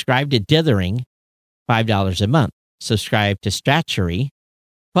subscribe to Dithering, $5 a month. Subscribe to Stratechery,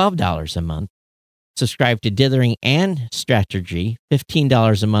 $12 a month. Subscribe to Dithering and Strategy,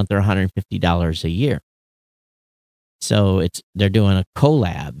 $15 a month or $150 a year. So they're doing a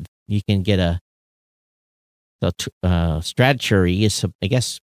collab. You can get Stratechery is, I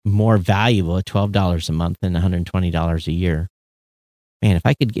guess, more valuable at $12 a month than $120 a year. Man,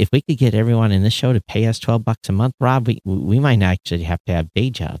 if we could get everyone in this show to pay us $12 a month, Rob, we might actually have to have day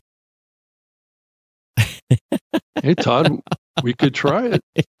jobs. Hey, Todd, we could try it.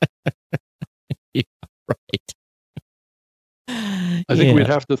 Yeah, right. I think we'd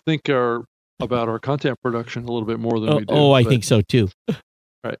have to think about our content production a little bit more than we do. I think so too.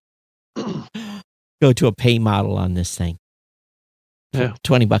 Right. Go to a pay model on this thing. Yeah.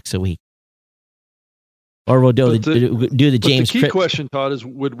 $20 a week. Or we'll do the James. The key question, Todd, is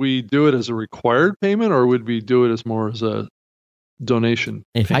would we do it as a required payment or would we do it as more as a donation?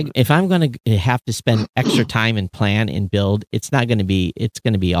 If I'm going to have to spend extra time and plan and build, it's going to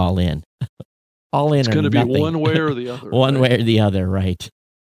be all in. All in. It's going to be one way or the other. Way or the other, right?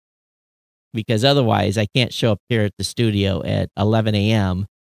 Because otherwise, I can't show up here at the studio at 11 a.m.,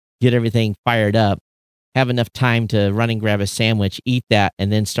 get everything fired up, have enough time to run and grab a sandwich, eat that,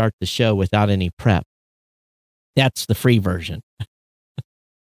 and then start the show without any prep. That's the free version.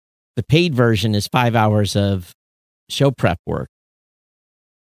 The paid version is 5 hours of show prep work.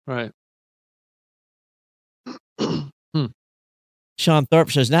 Right. Sean Thorpe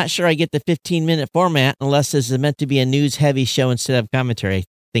says, not sure I get the 15-minute format unless this is meant to be a news-heavy show instead of commentary. I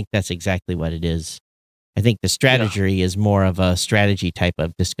think that's exactly what it is. I think the strategy is more of a strategy type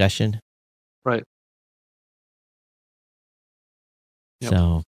of discussion. Right. Yep.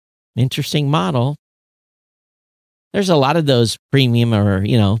 So, interesting model. There's a lot of those premium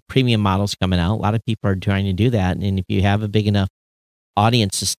models coming out. A lot of people are trying to do that. And if you have a big enough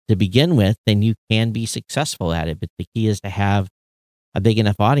audience to begin with, then you can be successful at it. But the key is to have a big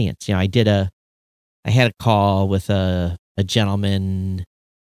enough audience. I had a call with a gentleman.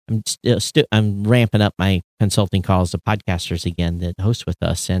 I'm ramping up my consulting calls to podcasters again that host with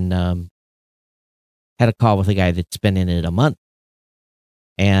us, and had a call with a guy that's been in it a month.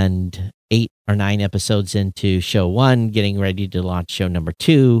 And 8 or 9 episodes into show 1, getting ready to launch show number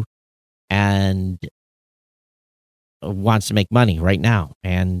 2, and wants to make money right now.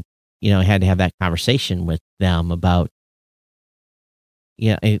 And, had to have that conversation with them about,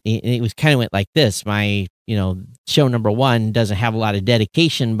 it was kind of went like this. My, show number 1 doesn't have a lot of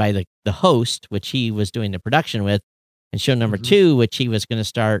dedication by the host, which he was doing the production with. And show number 2, which he was going to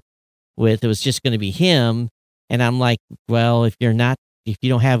start with, it was just going to be him. And I'm like, well, if you don't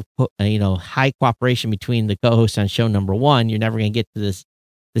have, high cooperation between the co-hosts on show number 1, you're never going to get to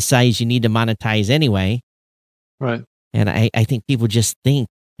the size you need to monetize anyway. Right. And I think people just think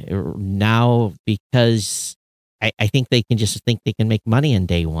now, because I think they can just think they can make money in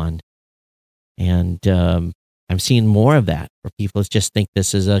day 1. And I'm seeing more of that where people just think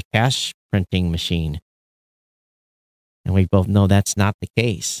this is a cash printing machine. And we both know that's not the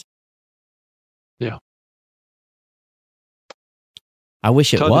case. Yeah. I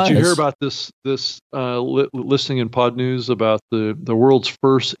wish it Todd, was. Did you hear about this listing in Pod News about the world's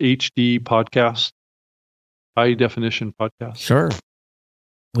first HD podcast, high definition podcast? Sure.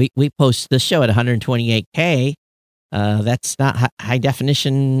 We post this show at 128K. That's not high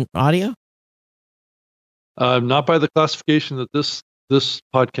definition audio? Not by the classification that this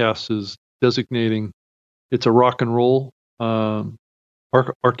podcast is designating. It's a rock and roll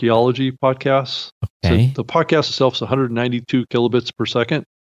archaeology podcast. Okay. So the podcast itself is 192 kilobits per second,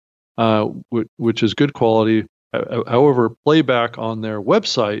 which is good quality. However, playback on their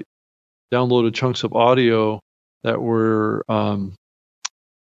website downloaded chunks of audio that were 5.3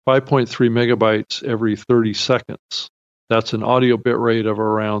 megabytes every 30 seconds. That's an audio bit rate of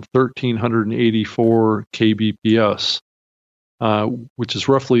around 1,384 kbps, which is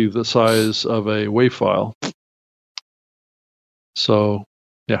roughly the size of a WAV file. So,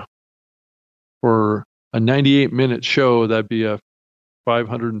 yeah, for a 98-minute show, that'd be a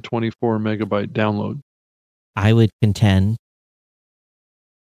 524 megabyte download. I would contend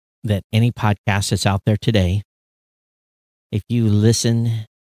that any podcast that's out there today, if you listen,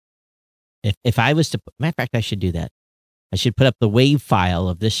 if I was to, matter of fact, I should do that. I should put up the WAV file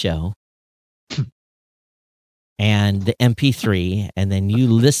of this show and the MP3, and then you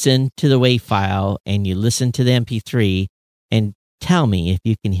listen to the WAV file and you listen to the MP3 and tell me if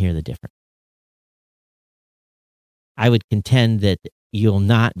you can hear the difference. I would contend that you'll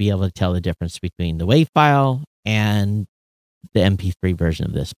not be able to tell the difference between the WAV file and the MP3 version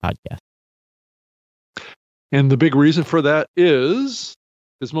of this podcast. And the big reason for that is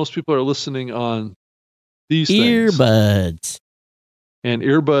most people are listening on these earbuds. And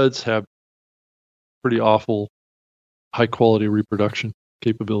earbuds have pretty awful high quality reproduction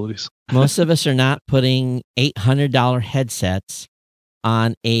capabilities. Most of us are not putting $800 headsets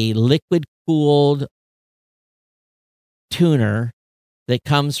on a liquid cooled tuner that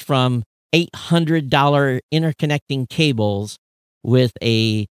comes from $800 interconnecting cables with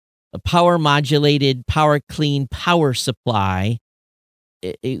a power modulated, power clean power supply.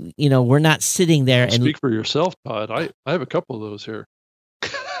 We're not sitting there and speak for yourself, Todd. I have a couple of those here.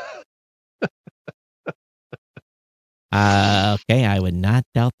 Okay, I would not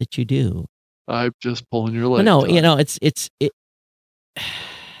doubt that you do. I'm just pulling your leg. No, Todd. it's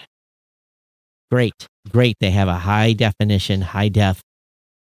great. They have a high definition, high def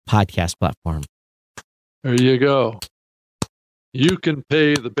podcast platform. There you go. You can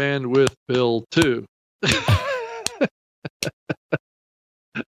pay the bandwidth bill too.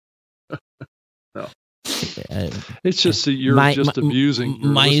 No. It's just that you're abusing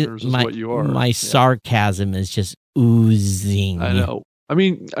your listeners is what you are. My sarcasm is just oozing. I know. I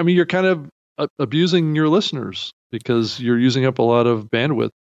mean, you're kind of abusing your listeners because you're using up a lot of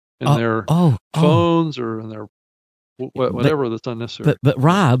bandwidth in their phones or in their whatever that's unnecessary. But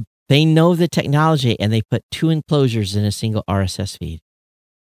Rob, they know the technology and they put 2 enclosures in a single RSS feed.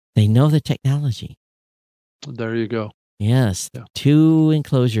 They know the technology. There you go. Yes, 2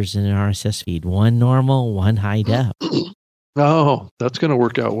 enclosures in an RSS feed, 1 normal, 1 high def. Oh, that's going to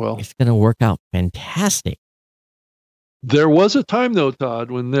work out well. It's going to work out fantastic. There was a time, though,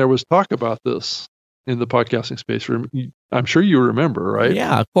 Todd, when there was talk about this in the podcasting space. I'm sure you remember, right?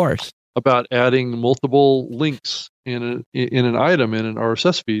 Yeah, of course. About adding multiple links in an item in an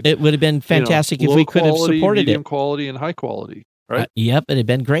RSS feed. It would have been fantastic if we could have supported medium quality, and high quality, right? Yep, it'd have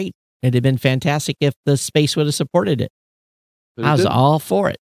been great. It'd have been fantastic if the space would have supported it. I was all for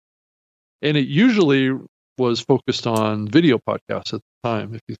it. And it usually was focused on video podcasts at the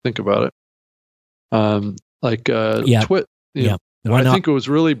time, if you think about it. Twit. I think it was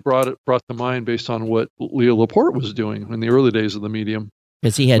really brought to mind based on what Leo Laporte was doing in the early days of the medium.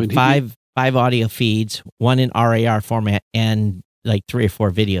 Because he had five audio feeds, 1 in RAR format, and like 3 or 4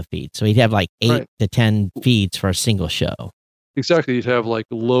 video feeds. So he'd have like 8 to 10 feeds for a single show. Exactly. You'd have like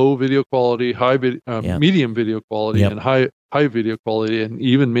low video quality, medium video quality, and high video quality, and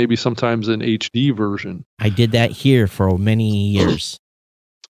even maybe sometimes an HD version. I did that here for many years.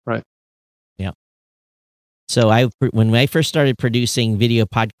 Right. Yeah. So when I first started producing video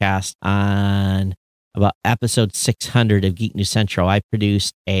podcasts on about episode 600 of Geek News Central, I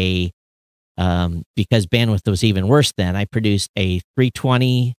produced because bandwidth was even worse then, I produced a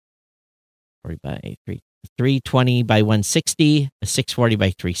 320 by 160, a 640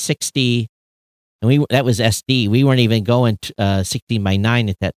 by 360, and that was SD. We weren't even going 16 by 9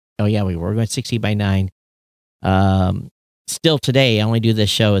 at that. Oh yeah, we were going 60 by 9. Still today, I only do this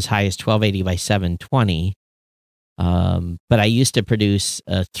show as high as 1280 by 720. But I used to produce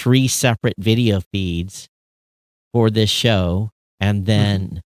 3 separate video feeds for this show, and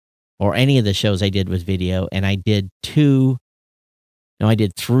then, or any of the shows I did with video, and I did 3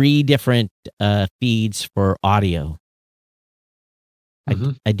 different feeds for audio.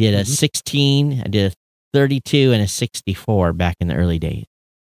 I did a 16, I did a 32, and a 64 back in the early days.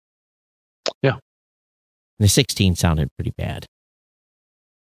 Yeah. The 16 sounded pretty bad.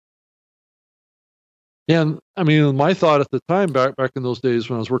 Yeah, and I mean, my thought at the time, back in those days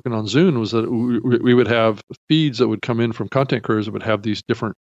when I was working on Zune, was that we would have feeds that would come in from content creators that would have these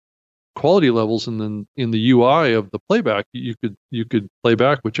different quality levels, and then in the UI of the playback, you could play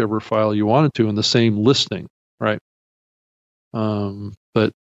back whichever file you wanted to in the same listing, right?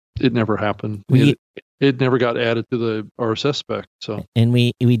 But it never happened. It never got added to the RSS spec. So, and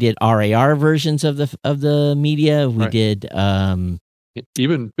we did RAR versions of the media. We did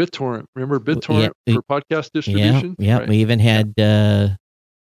even BitTorrent. Remember BitTorrent for podcast distribution? Yeah. Right. We even had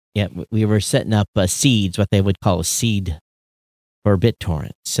we were setting up seeds, what they would call a seed for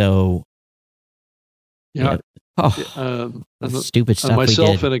BitTorrent. So stupid stuff.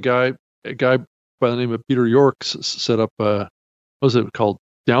 Myself and a guy by the name of Peter York set up what was it called?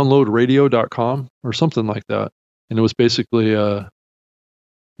 downloadradio.com or something like that. And it was basically a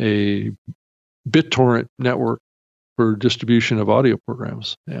BitTorrent network for distribution of audio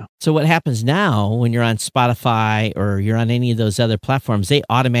programs. Yeah. So what happens now when you're on Spotify or you're on any of those other platforms, they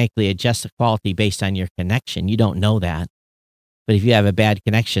automatically adjust the quality based on your connection. You don't know that. But if you have a bad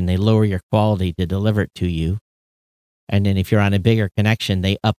connection, they lower your quality to deliver it to you. And then if you're on a bigger connection,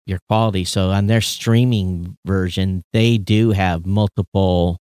 they up your quality. So on their streaming version, they do have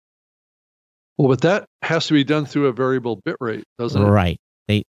multiple. Well, but that has to be done through a variable bit rate, doesn't it? Right.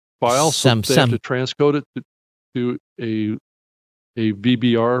 They have to transcode it to a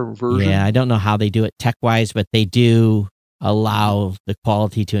VBR version. Yeah, I don't know how they do it tech-wise, but they do allow the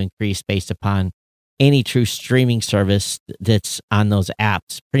quality to increase based upon any true streaming service that's on those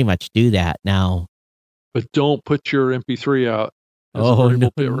apps. Pretty much do that now. But don't put your MP3 out. No,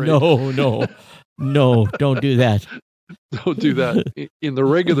 don't do that. Don't do that. In the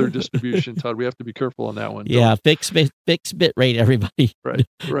regular distribution, Todd, we have to be careful on that one. Yeah, fix bit rate, everybody. Right.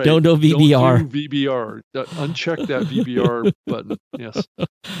 Don't do VBR. Don't do VBR. Uncheck that VBR button. Yes.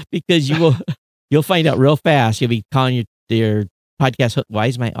 Because you'll find out real fast. You'll be calling your podcast. Why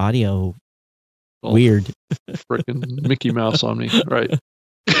is my audio weird? Freaking Mickey Mouse on me. Right.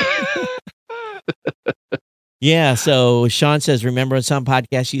 Yeah. So Sean says, remember when some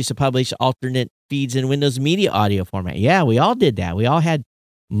podcasts used to publish alternate feeds in Windows Media Audio format? Yeah, we all did that. We all had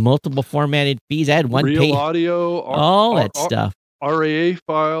multiple formatted feeds. I had one Real page, audio, all that stuff. RAA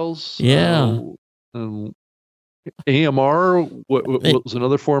files. Yeah. AMR. What was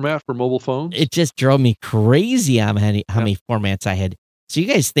another format for mobile phones? It just drove me crazy how many formats I had. So you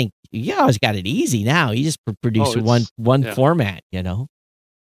guys think you always got it easy now. You just produce one format, Well,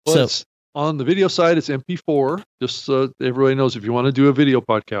 so on the video side, it's MP4. Just so everybody knows, if you want to do a video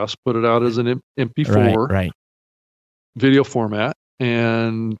podcast, put it out as an MP4 video format,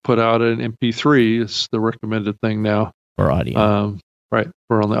 and put out an MP3 is the recommended thing now for audio.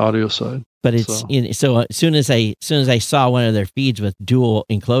 We're on the audio side. But it's so as soon as I saw one of their feeds with dual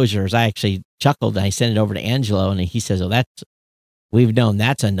enclosures, I actually chuckled and I sent it over to Angelo, and he says, "Oh, we've known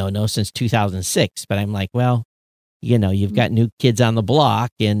that's a no-no since 2006." But I'm like, well, you've got new kids on the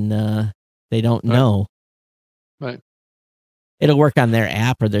block, and they don't know. Right. It'll work on their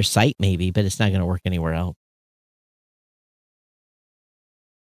app or their site maybe, but it's not going to work anywhere else.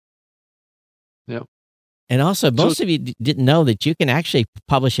 Yep. And also, most of you didn't know that you can actually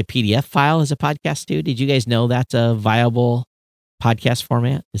publish a PDF file as a podcast too. Did you guys know that's a viable podcast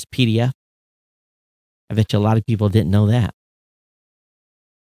format, is PDF? I bet you a lot of people didn't know that.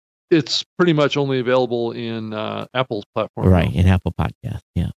 It's pretty much only available in Apple's platform. Right, in Apple Podcasts,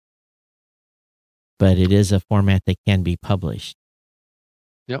 yeah. But it is a format that can be published.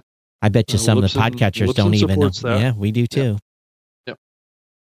 Yep. I bet you some of the podcatchers don't even know. That. Yeah, we do too. Yep.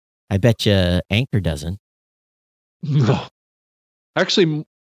 I bet you Anchor doesn't. No. Actually,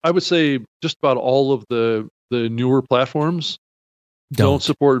 I would say just about all of the newer platforms don't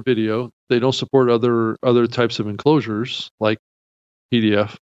support video. They don't support other types of enclosures like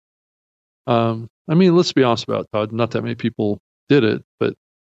PDF. I mean, let's be honest about it, Todd. Not that many people did it, but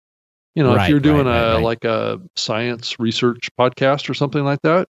if you're doing like a science research podcast or something like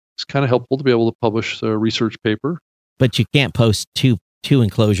that, it's kind of helpful to be able to publish a research paper. But you can't post two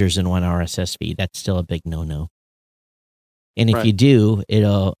enclosures in one RSS feed. That's still a big no-no. And if you do,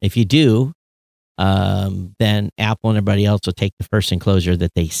 then Apple and everybody else will take the first enclosure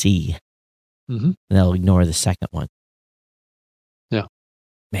that they see. Mm-hmm. And they'll ignore the second one. Yeah.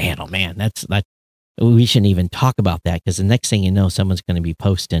 Man, oh man, that's we shouldn't even talk about that, because the next thing you know, someone's going to be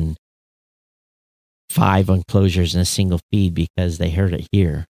posting 5 enclosures in a single feed because they heard it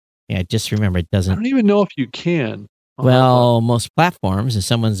here. Yeah, just remember, it doesn't. I don't even know if you can. Well, most platforms, if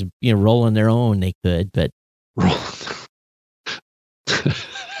someone's rolling their own, they could, but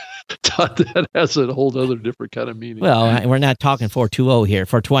Todd, that has a whole other different kind of meaning. Well, we're not talking 420 here,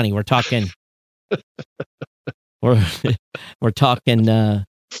 420. We're talking. we're talking.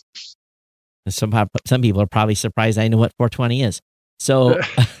 Some people are probably surprised I know what 420 is. So,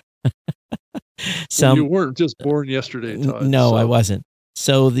 you weren't just born yesterday, Todd. No, I wasn't.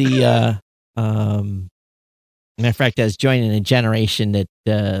 So the matter of fact, I was joining a generation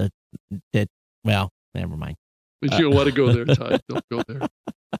that well, never mind. You don't want to go there, Todd. Don't go there.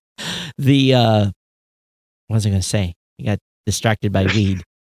 What was I going to say? I got distracted by weed.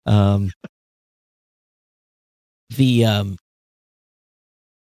 Well,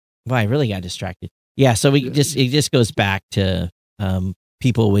 I really got distracted. Yeah, so it just goes back to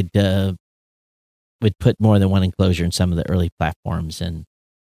people would put more than one enclosure in some of the early platforms, and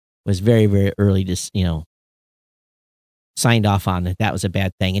was very, very early to signed off on it. That was a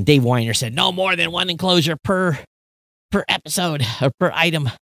bad thing. And Dave Weiner said no more than one enclosure per episode or per item,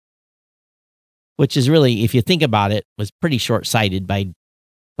 which is really, if you think about it, was pretty short-sighted by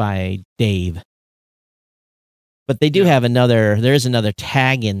Dave. But they do have there's another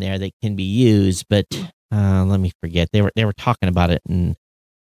tag in there that can be used, but let me forget. They were talking about it, and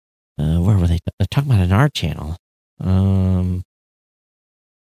where were they? They're talking about an R channel, the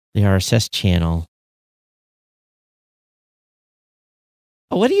RSS channel.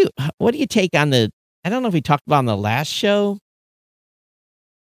 Oh, what do you take on the? I don't know if we talked about on the last show.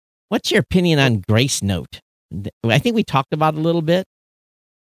 What's your opinion on Grace Note? I think we talked about it a little bit.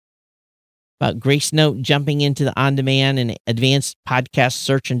 About Grace Note jumping into the on-demand and advanced podcast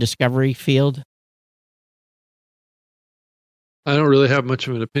search and discovery field? I don't really have much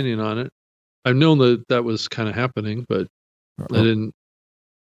of an opinion on it. I've known that was kind of happening, but I didn't.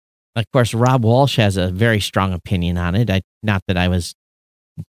 Of course, Rob Walsh has a very strong opinion on it. Not that I was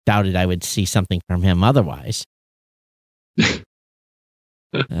doubted I would see something from him otherwise.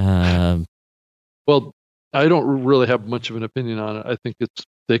 Well, I don't really have much of an opinion on it. I think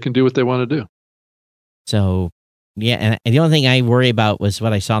they can do what they want to do. So, yeah, and the only thing I worry about was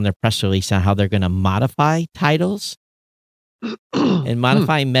what I saw in their press release on how they're going to modify titles and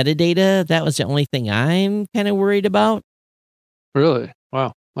modify metadata. That was the only thing I'm kind of worried about. Really?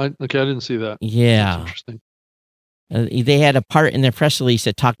 Wow. I didn't see that. Yeah. That's interesting. They had a part in their press release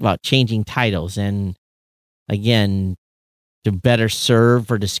that talked about changing titles, and again, to better serve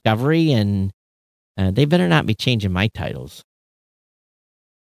for discovery, and they better not be changing my titles.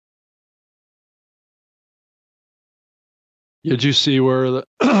 Did you see where that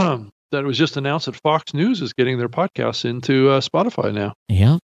it was just announced that Fox News is getting their podcasts into Spotify now?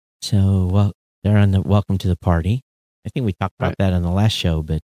 Yeah. So, well, they're on the Welcome to the Party. I think we talked about that on the last show,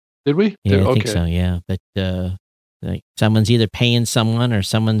 but did we? Yeah, I think so. Yeah, but like someone's either paying someone or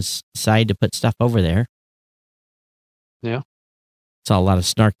someone's decided to put stuff over there. Yeah. Saw a lot of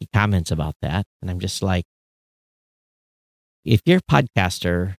snarky comments about that, and I'm just like, if you're a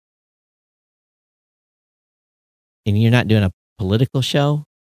podcaster and you're not doing a political show,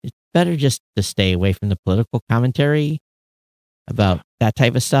 it's better just to stay away from the political commentary about that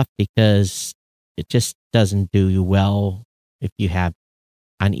type of stuff, because it just doesn't do you well if you have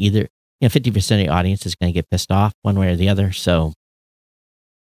on either, 50% of the audience is going to get pissed off one way or the other. So,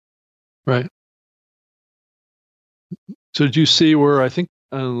 right. So did you see where I think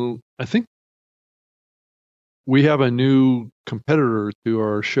we have a new competitor to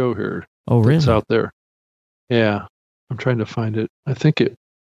our show here? Oh, really? It's out there. Yeah, I'm trying to find it. I think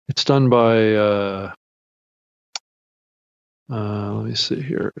it's done by. Let me see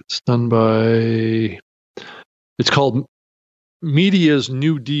here. It's done by. It's called Media's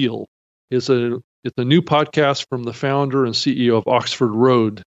New Deal. It's a new podcast from the founder and CEO of Oxford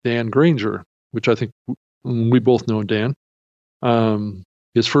Road, Dan Granger, which I think we both know Dan.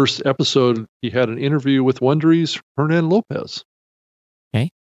 His first episode, he had an interview with Wondery's Hernan Lopez. Okay.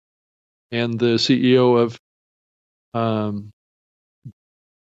 And the CEO of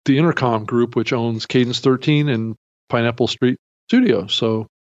the Intercom Group, which owns Cadence 13 and Pineapple Street Studio. So,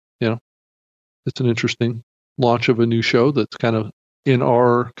 it's an interesting launch of a new show that's kind of in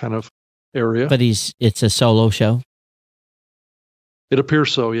our kind of area. But it's a solo show? It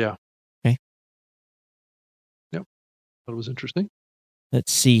appears so, yeah. Okay. Yep. That was interesting.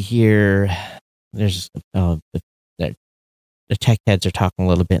 Let's see here. There's the tech heads are talking a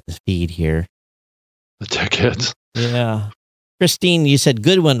little bit in the feed here. The tech heads. Yeah. Christine, you said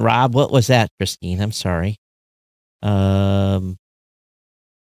good one, Rob. What was that, Christine? I'm sorry.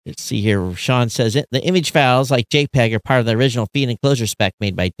 Let's see here. Sean says it. The image files like JPEG are part of the original feed and closure spec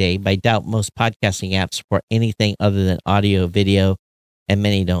made by Dave. I doubt most podcasting apps support anything other than audio, video, and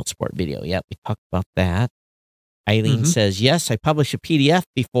many don't support video. Yep, we talked about that. Eileen says, yes, I published a PDF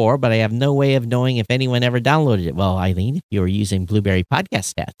before, but I have no way of knowing if anyone ever downloaded it. Well, Eileen, if you were using Blueberry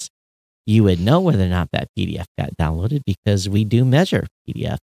Podcast Stats, you would know whether or not that PDF got downloaded, because we do measure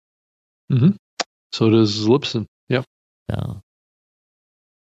PDF. So does Libsyn. Yep. So,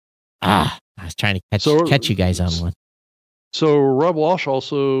 I was trying to catch you guys on one. So Rob Walsh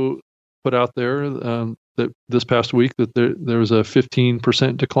also put out there that this past week that there was a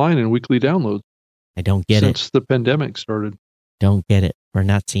 15% decline in weekly downloads. I don't get it. Since the pandemic started. Don't get it. We're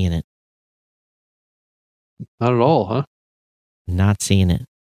not seeing it. Not at all, huh? Not seeing it.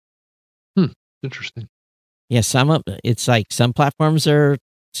 Interesting. Yeah, it's like some platforms are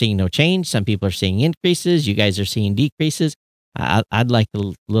seeing no change. Some people are seeing increases. You guys are seeing decreases. I'd like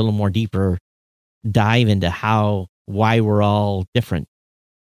a little more deeper dive into why we're all different.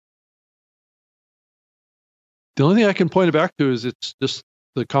 The only thing I can point it back to is it's just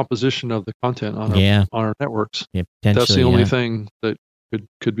the composition of the content on our networks. Yeah, that's the only thing that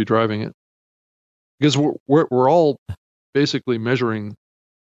could be driving it, because we're all basically measuring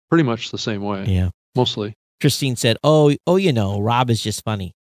pretty much the same way. Yeah, mostly. Christine said, "Oh, Rob is just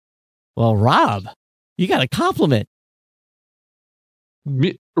funny." Well, Rob, you got a compliment.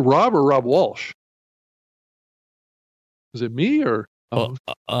 Me, Rob or Rob Walsh? Is it me or? Well,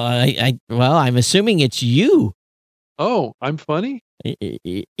 I'm assuming it's you. Oh, I'm funny?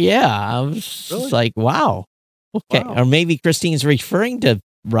 Yeah, I was just like, wow. Okay. Wow. Or maybe Christine's referring to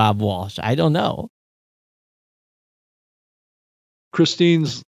Rob Walsh. I don't know.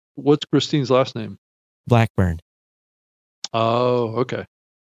 What's Christine's last name? Blackburn. Oh, okay.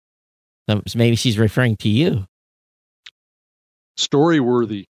 So maybe she's referring to you.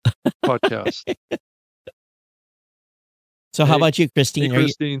 Storyworthy podcast. So how about you, Christine? Hey,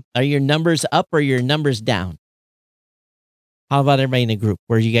 Christine. Are your numbers up or your numbers down? How about everybody in the group?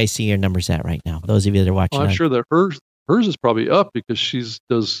 Where do you guys see your numbers at right now? Those of you that are watching. Well, I'm sure that hers is probably up because she's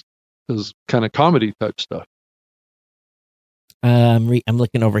does kind of comedy type stuff. I'm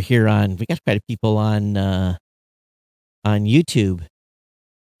looking over here we got quite a people on YouTube.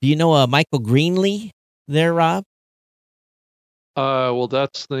 Do you know Michael Greenlee there, Rob? Well,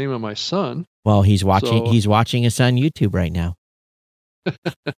 that's the name of my son. Well, he's watching. He's watching us on YouTube right now.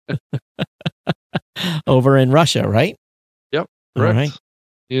 Over in Russia, right? Yep, correct. Right.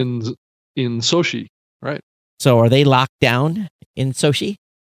 In Sochi, right? So, are they locked down in Sochi?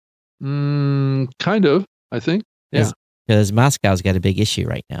 Kind of, I think. Yeah, because Moscow's got a big issue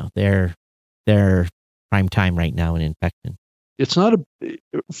right now. They're prime time right now in infection. It's not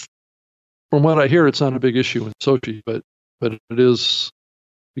from what I hear, it's not a big issue in Sochi, but it is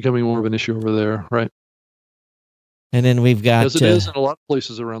becoming more of an issue over there, right? And then we've got as it is in a lot of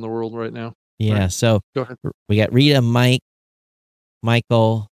places around the world right now. Yeah. Right? So go ahead. We got Rita,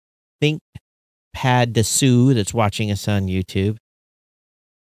 Michael, Think Pad the Sue that's watching us on YouTube.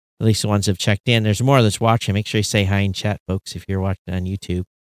 At least the ones that have checked in. There's more that's watching. Make sure you say hi in chat, folks, if you're watching on YouTube.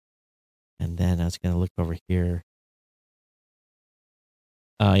 And then I was going to look over here.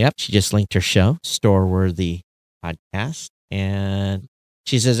 Yep, she just linked her show, Storeworthy Podcast. And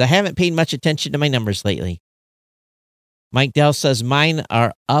she says, I haven't paid much attention to my numbers lately. Mike Dell says, mine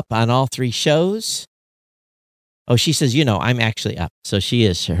are up on all 3 shows. Oh, she says, I'm actually up. So she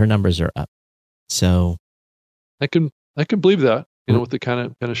is. Her numbers are up. So I can believe that, with the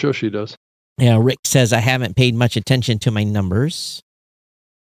kind of show she does. Yeah, Rick says, I haven't paid much attention to my numbers.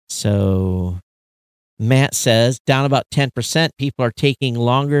 So Matt says, down about 10%. People are taking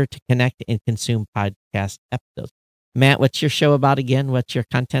longer to connect and consume podcast episodes. Matt, what's your show about again? What's your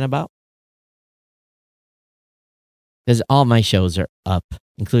content about? Because all my shows are up,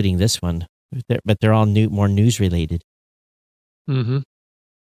 including this one, but they're all more news related. Mm-hmm.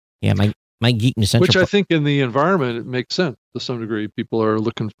 Yeah, my Geek News Central. Which I think in the environment, it makes sense to some degree. People are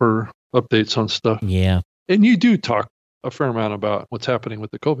looking for updates on stuff. Yeah. And you do talk a fair amount about what's happening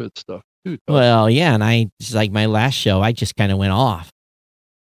with the COVID stuff. Well, yeah, and it's like my last show, I just kind of went off,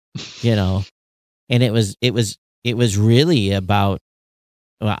 and it was really about,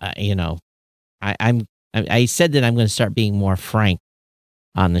 I said that I'm going to start being more frank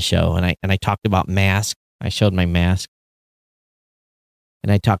on the show, and I talked about mask. I showed my mask,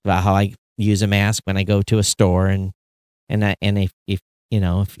 and I talked about how I use a mask when I go to a store, and if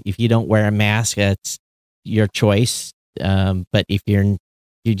you don't wear a mask, that's your choice. But if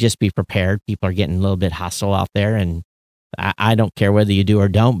you just be prepared. People are getting a little bit hostile out there, and I don't care whether you do or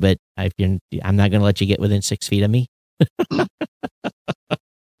don't. But I'm not going to let you get within 6 feet of me.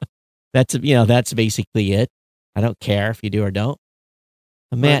 That's basically it. I don't care if you do or don't.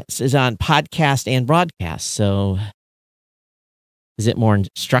 Matt is on podcast and broadcast. So is it more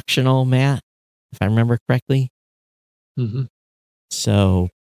instructional, Matt, if I remember correctly? Mm-hmm. So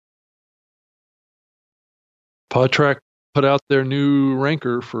PodTrack put out their new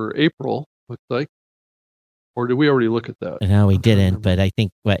ranker for April, looks like. Or did we already look at that? No, we didn't, but I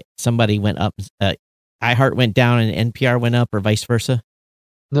think somebody went up. iHeart went down and NPR went up, or vice versa?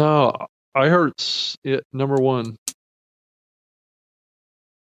 No, iHeart's number 1.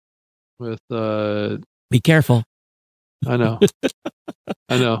 With be careful. I know.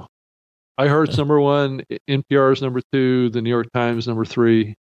 iHeart's number 1, NPR's number 2, the New York Times number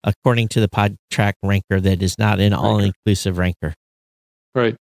 3. According to the PodTrack ranker, that is not an all-inclusive ranker.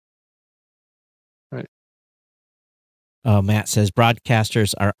 Right. Matt says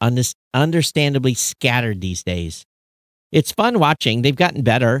broadcasters are understandably scattered these days. It's fun watching. They've gotten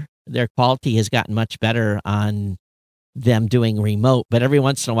better. Their quality has gotten much better on them doing remote. But every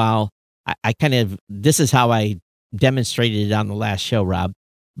once in a while, this is how I demonstrated it on the last show, Rob.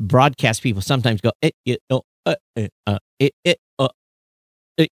 Broadcast people sometimes go,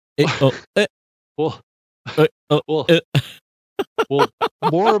 Well,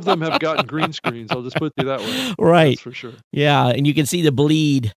 more of them have gotten green screens. I'll just put it that way. Right. That's for sure. Yeah, and you can see the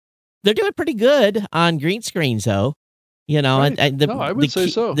bleed. They're doing pretty good on green screens, though. Right. I would say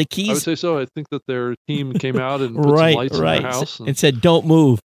so. The keys. I would say so. I think that their team came out and put some lights in their house and said, "Don't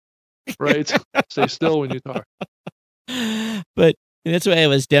move." Right. Stay still when you talk. But that's what I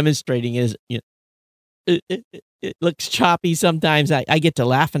was demonstrating. Is it looks choppy sometimes. I get to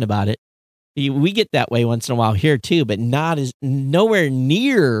laughing about it. We get that way once in a while here too, but nowhere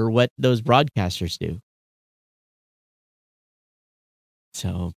near what those broadcasters do.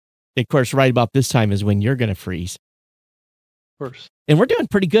 So, of course, right about this time is when you're going to freeze. course. And we're doing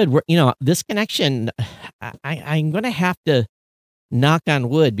pretty good. This connection, I'm going to have to knock on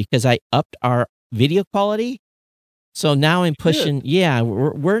wood because I upped our video quality. So now I'm pushing,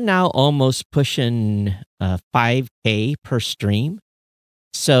 we're now almost pushing 5K per stream.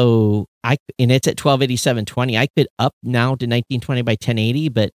 So and it's at 1280/720. I could up now to 1920 by 1080,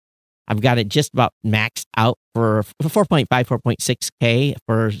 but I've got it just about maxed out for 4.5, 4.6K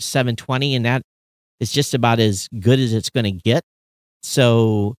for 720, and that is just about as good as it's going to get.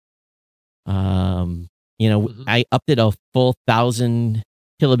 So, I upped it a full 1,000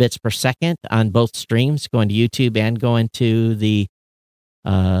 kilobits per second on both streams, going to YouTube and going to the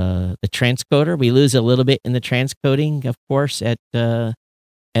transcoder. We lose a little bit in the transcoding, of course, at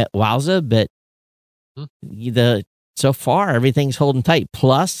Wowza, but so far everything's holding tight.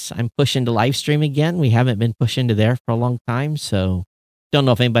 Plus, I'm pushing to live stream again. We haven't been pushing to there for a long time, so don't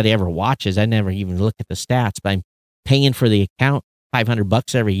know if anybody ever watches. I never even look at the stats, but I'm paying for the account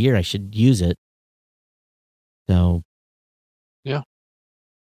 $500 every year. I should use it. So, yeah.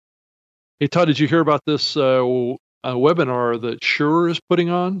 Hey, Todd, did you hear about this webinar that Shure is putting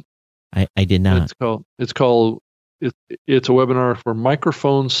on? I did not. It's a webinar for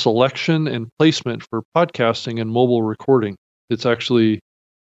microphone selection and placement for podcasting and mobile recording. It's actually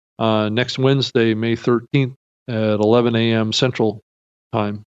next Wednesday, May 13th at 11 a.m. Central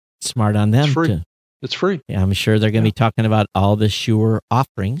Time. Smart on them. It's free. It's free. Yeah, I'm sure they're going to be talking about all the Shure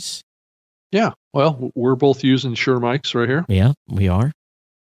offerings. Yeah. Well, we're both using Shure mics right here. Yeah, we are.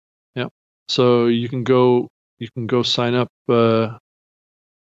 Yeah. So you can go sign up. It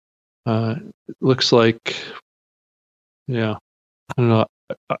looks like, yeah, I don't know.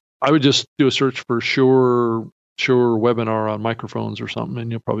 I would just do a search for Shure webinar on microphones or something,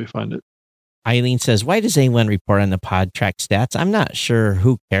 and you'll probably find it. Eileen says, why does anyone report on the PodTrack stats? I'm not sure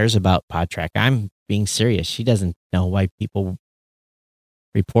who cares about PodTrack. I'm being serious. She doesn't know why people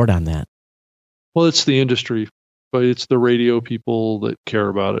report on that. Well, it's the industry, but it's the radio people that care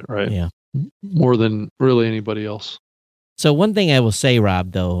about it, right? Yeah. More than really anybody else. So one thing I will say,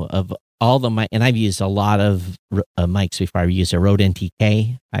 Rob, though, of all the mic, and I've used a lot of mics before. I've used a Rode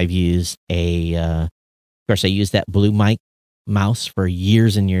NTK. I've used of course, I used that Blue mic mouse for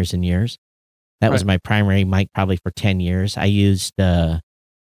years and years and years. That was my primary mic probably for 10 years. I used the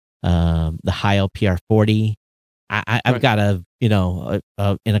Heil PR40. I've got in a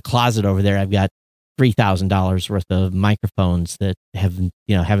closet over there, I've got $3,000 worth of microphones that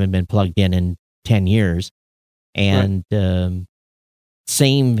haven't been plugged in 10 years. And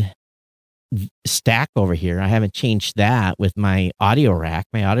same stack over here. I haven't changed that with my audio rack.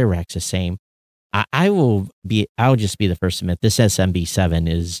 My audio rack's the same. I'll just be the first to admit this SMB7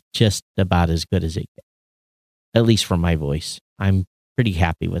 is just about as good as it gets, at least for my voice. I'm pretty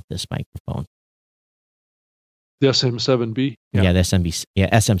happy with this microphone. The SM7B? Yeah, the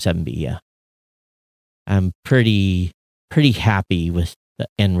SM7B, yeah. I'm pretty happy with the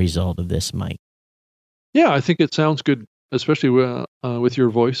end result of this mic. Yeah, I think it sounds good, especially with your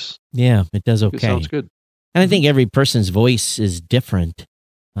voice. Yeah, it does okay. It sounds good. And I think every person's voice is different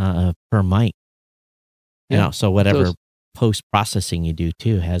per mic. So whatever post-processing you do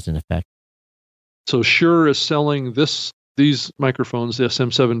too has an effect. So Shure is selling these microphones, the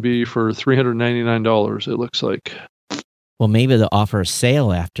SM7B, for $399, it looks like. Well, maybe they'll offer a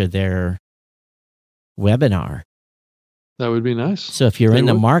sale after their webinar. That would be nice. So if you're in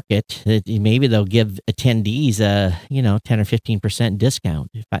the market, maybe they'll give attendees a 10 or 15% discount.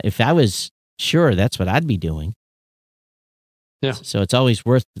 If I was Shure, that's what I'd be doing. Yeah. So it's always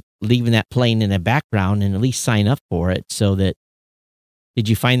worth leaving that playing in the background and at least sign up for it so that. Did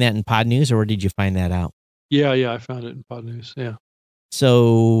you find that in Pod News or where did you find that out? Yeah, I found it in Pod News. Yeah.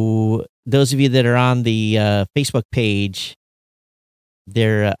 So those of you that are on the Facebook page,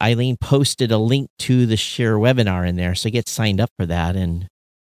 Eileen posted a link to the Shure webinar in there. So get signed up for that and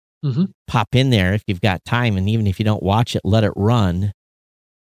pop in there if you've got time. And even if you don't watch it, let it run.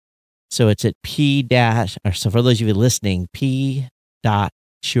 So it's at so for those of you listening,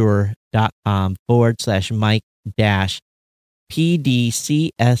 p.shure.com/mic-pdcst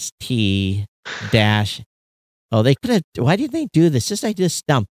they could have, why didn't they do this? I just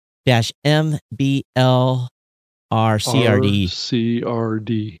stumped -MBLRCRD.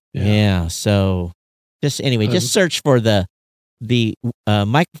 CRD. Yeah. So just search for the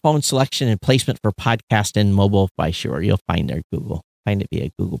microphone selection and placement for podcast and mobile by Shure. You'll find their Google. Find it via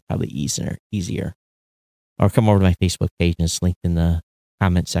Google, probably easier. Or come over to my Facebook page and it's linked in the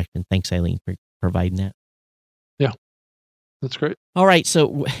comment section. Thanks, Eileen, for providing that. Yeah, that's great. All right,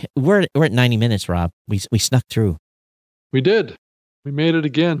 so we're at 90 minutes, Rob. We snuck through. We did. We made it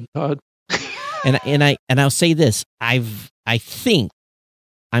again, Todd. and I'll say this: I've I think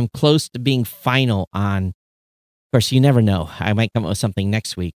I'm close to being final on. Of course, you never know. I might come up with something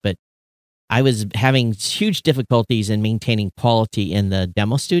next week, but I was having huge difficulties in maintaining quality in the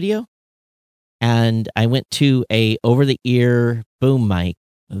demo studio. And I went to a over-the-ear boom mic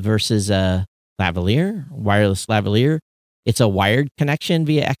versus a lavalier, wireless lavalier. It's a wired connection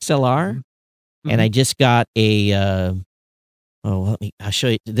via XLR. Mm-hmm. And I just got a, I'll show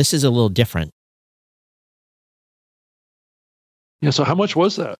you. This is a little different. Yeah. So how much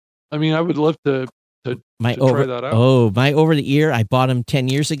was that? I mean, I would love to try that out. Oh, my over the ear. I bought them 10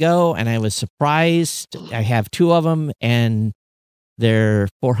 years ago and I was surprised. I have two of them and they're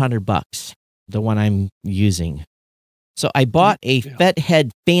 $400, the one I'm using. So I bought a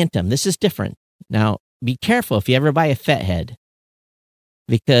FetHead Phantom. This is different. Now, be careful if you ever buy a FetHead,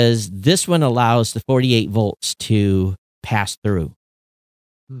 because this one allows the 48 volts to pass through.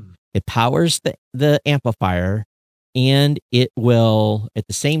 It powers the amplifier, and it will, at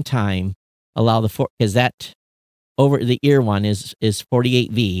the same time, allow because that over-the-ear one is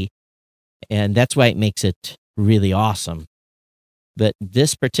 48V, and that's why it makes it really awesome. But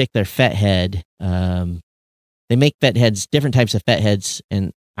this particular FetHead, they make FetHeads, different types of FetHeads,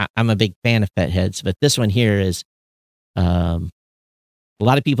 and I'm a big fan of FetHeads, but this one here is, a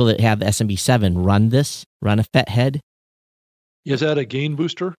lot of people that have the SMB7 run a FetHead. Is that a gain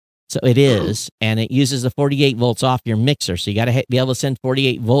booster? So it is, and it uses the 48 volts off your mixer. So you got to be able to send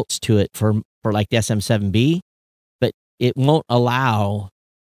 48 volts to it for like the SM7B, but it won't allow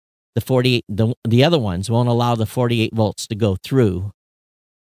the 48, the other ones won't allow the 48 volts to go through.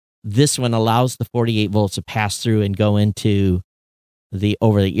 This one allows the 48 volts to pass through and go into the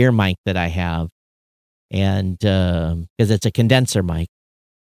over-the-ear mic that I have. And because it's a condenser mic,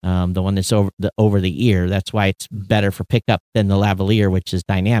 the one that's over the ear, that's why it's better for pickup than the lavalier, which is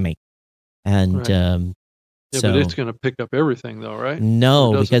dynamic. And right. But it's going to pick up everything, though, right?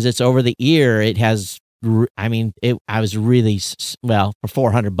 No, because it's over the ear. It has. I mean, I was really for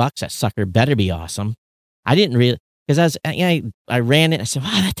 $400. That sucker better be awesome. I didn't really, because I ran it. I said,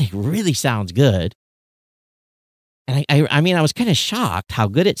 "Wow, that thing really sounds good." And I mean, I was kind of shocked how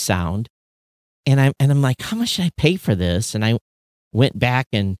good it sounded. And I'm like, how much should I pay for this? And I went back,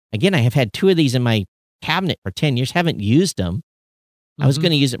 and again, I have had two of these in my cabinet for 10 years, haven't used them. I was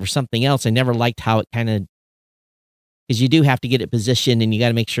going to use it for something else. I never liked how it kind of, because you do have to get it positioned and you got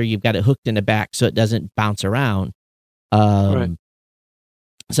to make sure you've got it hooked in the back so it doesn't bounce around. Right.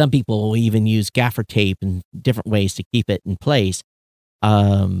 Some people will even use gaffer tape and different ways to keep it in place.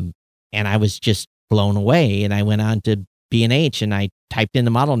 And I was just blown away, and I went on to B&H and I typed in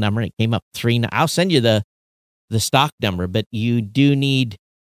the model number and it came up 3. I'll send you the stock number, but you do need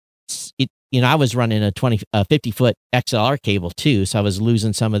it. You know, I was running a 50-foot XLR cable too, so I was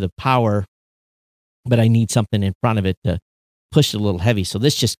losing some of the power, but I need something in front of it to push it a little heavy. So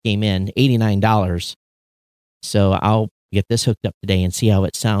this just came in $89. So I'll get this hooked up today and see how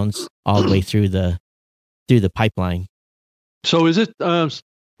it sounds all the way through the pipeline. So is it a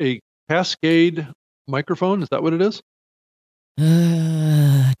Cascade microphone? Is that what it is?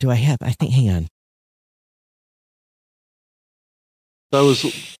 Do I have? I think. Hang on. I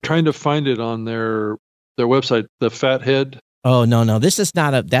was trying to find it on their website, the FetHead. Oh, no.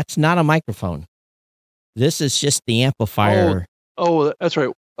 That's not a microphone. This is just the amplifier. Oh, that's right.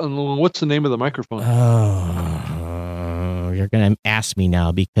 What's the name of the microphone? Oh, you're going to ask me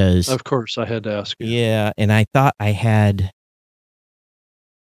now because... Of course, I had to ask you. Yeah, and I thought I had...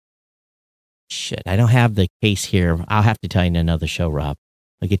 Shit, I don't have the case here. I'll have to tell you in another show, Rob.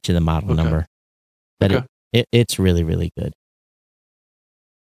 I'll get you the model number. But it's really, really good.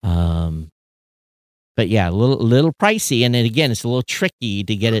 But yeah, a little pricey, and then again, it's a little tricky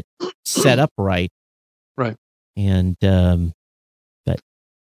to get it set up right. Right. And but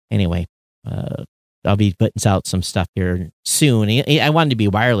anyway, I'll be putting out some stuff here soon. I wanted to be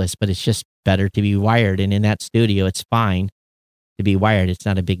wireless, but it's just better to be wired. And in that studio, it's fine to be wired. It's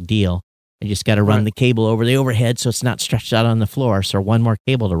not a big deal. I just got to run the cable over the overhead so it's not stretched out on the floor. So one more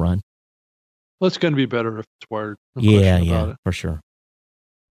cable to run. Well, it's going to be better if it's wired. Yeah, for sure.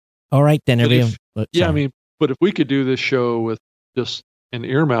 All right, then, everyone. I mean, but if we could do this show with just an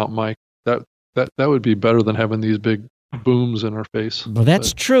ear mount mic, that would be better than having these big booms in our face. Well,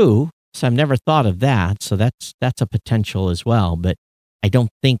 that's true. So I've never thought of that. So that's a potential as well. But I don't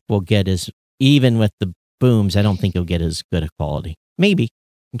think we'll get even with the booms, I don't think you'll get as good a quality. Maybe. You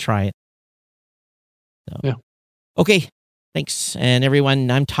can try it. So. Yeah. Okay. Thanks. And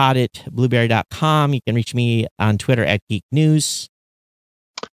everyone, I'm Todd at blueberry.com. You can reach me on Twitter at Geek News.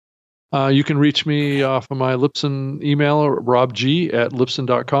 You can reach me off of my Libsyn email,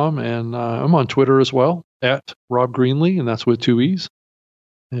 robg@libsyn.com, and I'm on Twitter as well. at Rob Greenlee, and that's with 2 E's.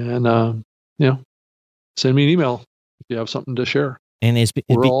 And, send me an email if you have something to share. And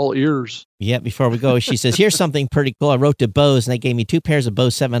we're all ears. Yeah, before we go, she says, here's something pretty cool. I wrote to Bose, and they gave me 2 pairs of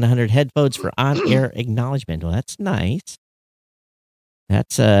Bose 700 headphones for on-air acknowledgement. Well, that's nice.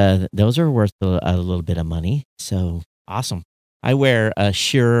 That's those are worth a little bit of money. So awesome. I wear a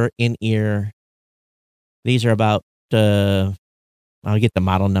Shure in-ear. These are about, I'll get the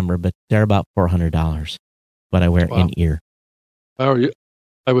model number, but they're about $400. What I wear in-ear. Oh, yeah.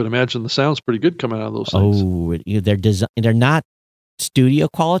 I would imagine the sound's pretty good coming out of those things. Oh, they're not studio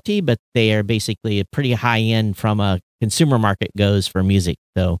quality, but they are basically a pretty high end from a consumer market goes for music.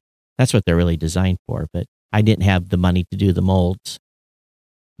 So that's what they're really designed for. But I didn't have the money to do the molds.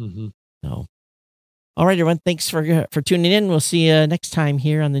 Mm-hmm. So, all right, everyone. Thanks for tuning in. We'll see you next time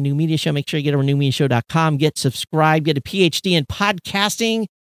here on the New Media Show. Make sure you get over to newmediashow.com, get subscribed, get a PhD in podcasting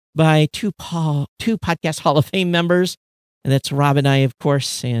by two Podcast Hall of Fame members. And that's Rob and I, of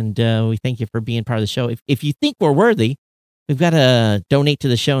course. And we thank you for being part of the show. If you think we're worthy, we've got to donate to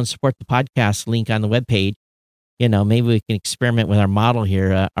the show and support the podcast link on the webpage. Maybe we can experiment with our model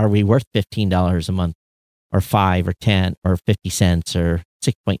here. Are we worth $15 a month, or $5 or $10 or 50 cents or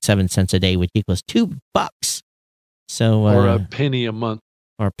 6.7 cents a day, which equals $2? So, or a penny a month.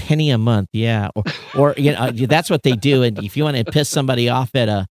 Or a penny a month, yeah. Or that's what they do. And if you want to piss somebody off at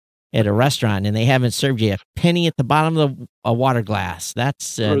a restaurant and they haven't served you a penny at the bottom of a water glass,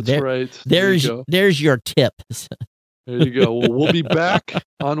 that's right. There's your tip. There you go. Well, we'll be back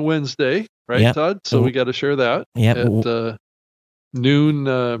on Wednesday, right, yep. Todd? So we got to share that at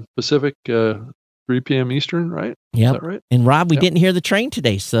noon Pacific, 3 p.m. Eastern, right? Yeah, right. And Rob, we didn't hear the train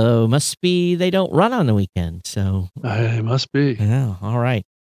today, so must be they don't run on the weekend. So it must be. Yeah. All right.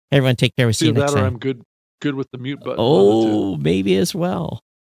 Everyone, take care. We'll see you next time. Or I'm good with the mute button. Oh, maybe as well.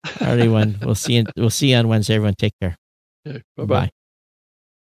 All right, everyone. We'll see you on Wednesday. Everyone, take care. Okay, bye-bye. Bye.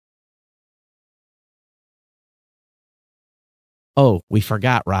 Oh, we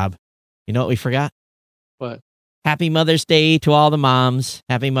forgot, Rob. You know what we forgot? What? Happy Mother's Day to all the moms.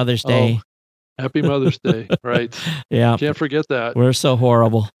 Happy Mother's Day. Oh, happy Mother's Day. Right. Yeah. Can't forget that. We're so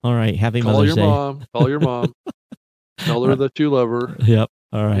horrible. All right. Happy Mother's Day. Call your mom. Tell her that you love her. Yep.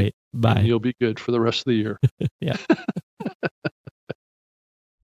 All right. Bye. And you'll be good for the rest of the year. Yeah.